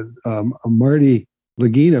Marty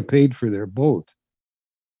Lagina paid for their boat.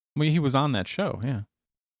 Well, he was on that show, yeah.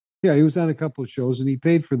 Yeah, he was on a couple of shows, and he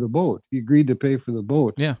paid for the boat. He agreed to pay for the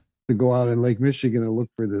boat to go out in Lake Michigan and look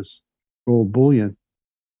for this gold bullion.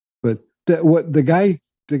 But the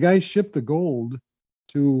guy shipped the gold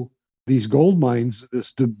to these gold mines.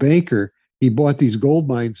 The banker, he bought these gold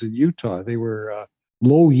mines in Utah. They were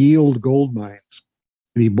low yield gold mines,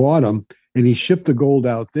 and he bought them. And he shipped the gold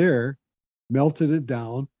out there, melted it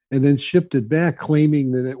down, and then shipped it back,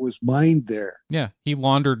 claiming that it was mined there. Yeah, he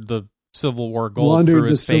laundered the Civil War gold through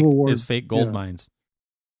his fake gold mines.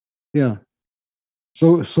 Yeah.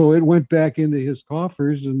 So it went back into his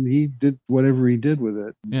coffers, and he did whatever he did with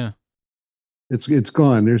it. Yeah. It's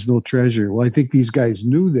gone. There's no treasure. Well, I think these guys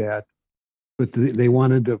knew that, but they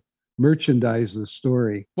wanted to merchandise the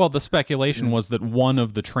story. Well, the speculation was that one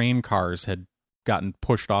of the train cars had gotten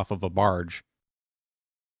pushed off of a barge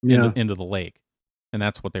into the lake, and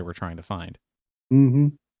that's what they were trying to find. Mm-hmm.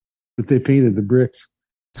 But they painted the bricks.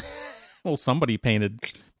 Well, somebody painted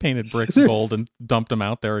bricks gold and dumped them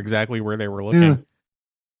out there exactly where they were looking. Yeah.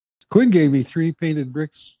 Quinn gave me 3 painted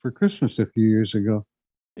bricks for Christmas a few years ago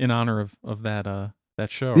in honor of that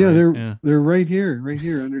show. Yeah, right? They're right here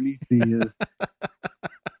underneath the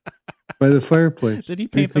by the fireplace. Did he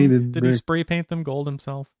paint them? Did he spray paint them gold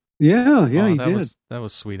himself? Yeah, he did. That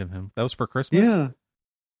was sweet of him. That was for Christmas?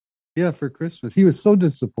 Yeah, for Christmas. He was so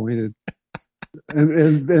disappointed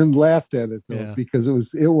and laughed at it, though, because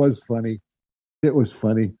it was funny. It was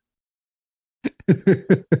funny.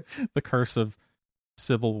 The curse of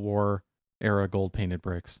Civil War era gold painted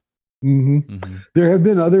bricks. Mm-hmm. Mm-hmm. There have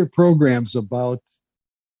been other programs about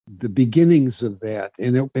the beginnings of that,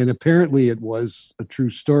 and apparently it was a true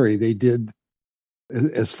story. They did,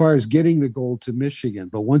 as far as getting the gold to Michigan,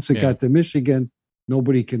 but once it got to Michigan,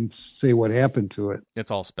 nobody can say what happened to it. It's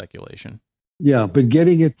all speculation. Yeah, but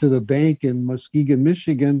getting it to the bank in Muskegon,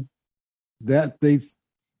 Michigan, that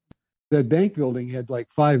bank building had like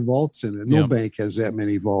 5 vaults in it. No bank has that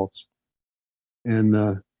many vaults.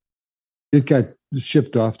 And it got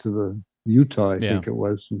shipped off to the Utah, I think it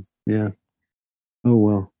was. And, yeah. Oh,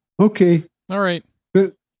 well. Okay. All right.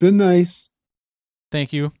 Been nice.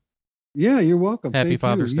 Thank you. Yeah, you're welcome. Happy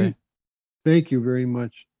Father's Day. Thank you very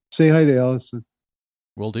much. Say hi to Allison.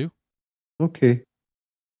 Will do. Okay.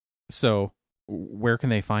 So, where can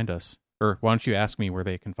they find us? Or why don't you ask me where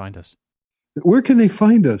they can find us? Where can they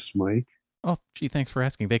find us, Mike? Oh, gee, thanks for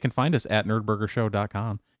asking. They can find us at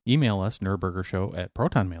nerdburgershow.com. Email us,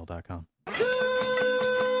 nerdburgershow@protonmail.com.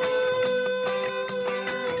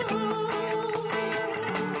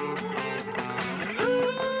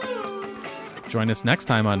 Join us next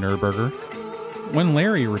time on Nerdburger when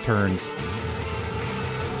Larry returns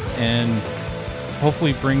and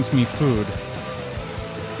hopefully brings me food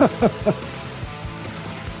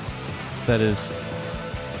that is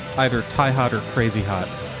either Thai hot or crazy hot,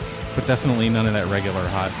 but definitely none of that regular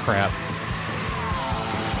hot crap.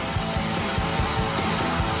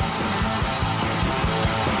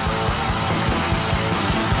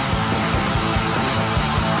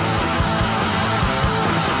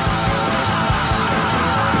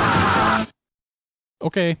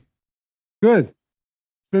 Okay. Good. It's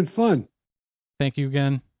been fun. Thank you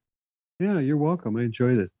again. Yeah, you're welcome. I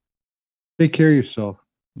enjoyed it. Take care of yourself.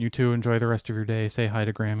 You too. Enjoy the rest of your day. Say hi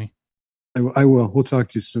to Grammy. I will. We'll talk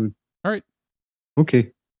to you soon. All right.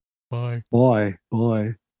 Okay. Bye. Bye.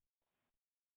 Bye.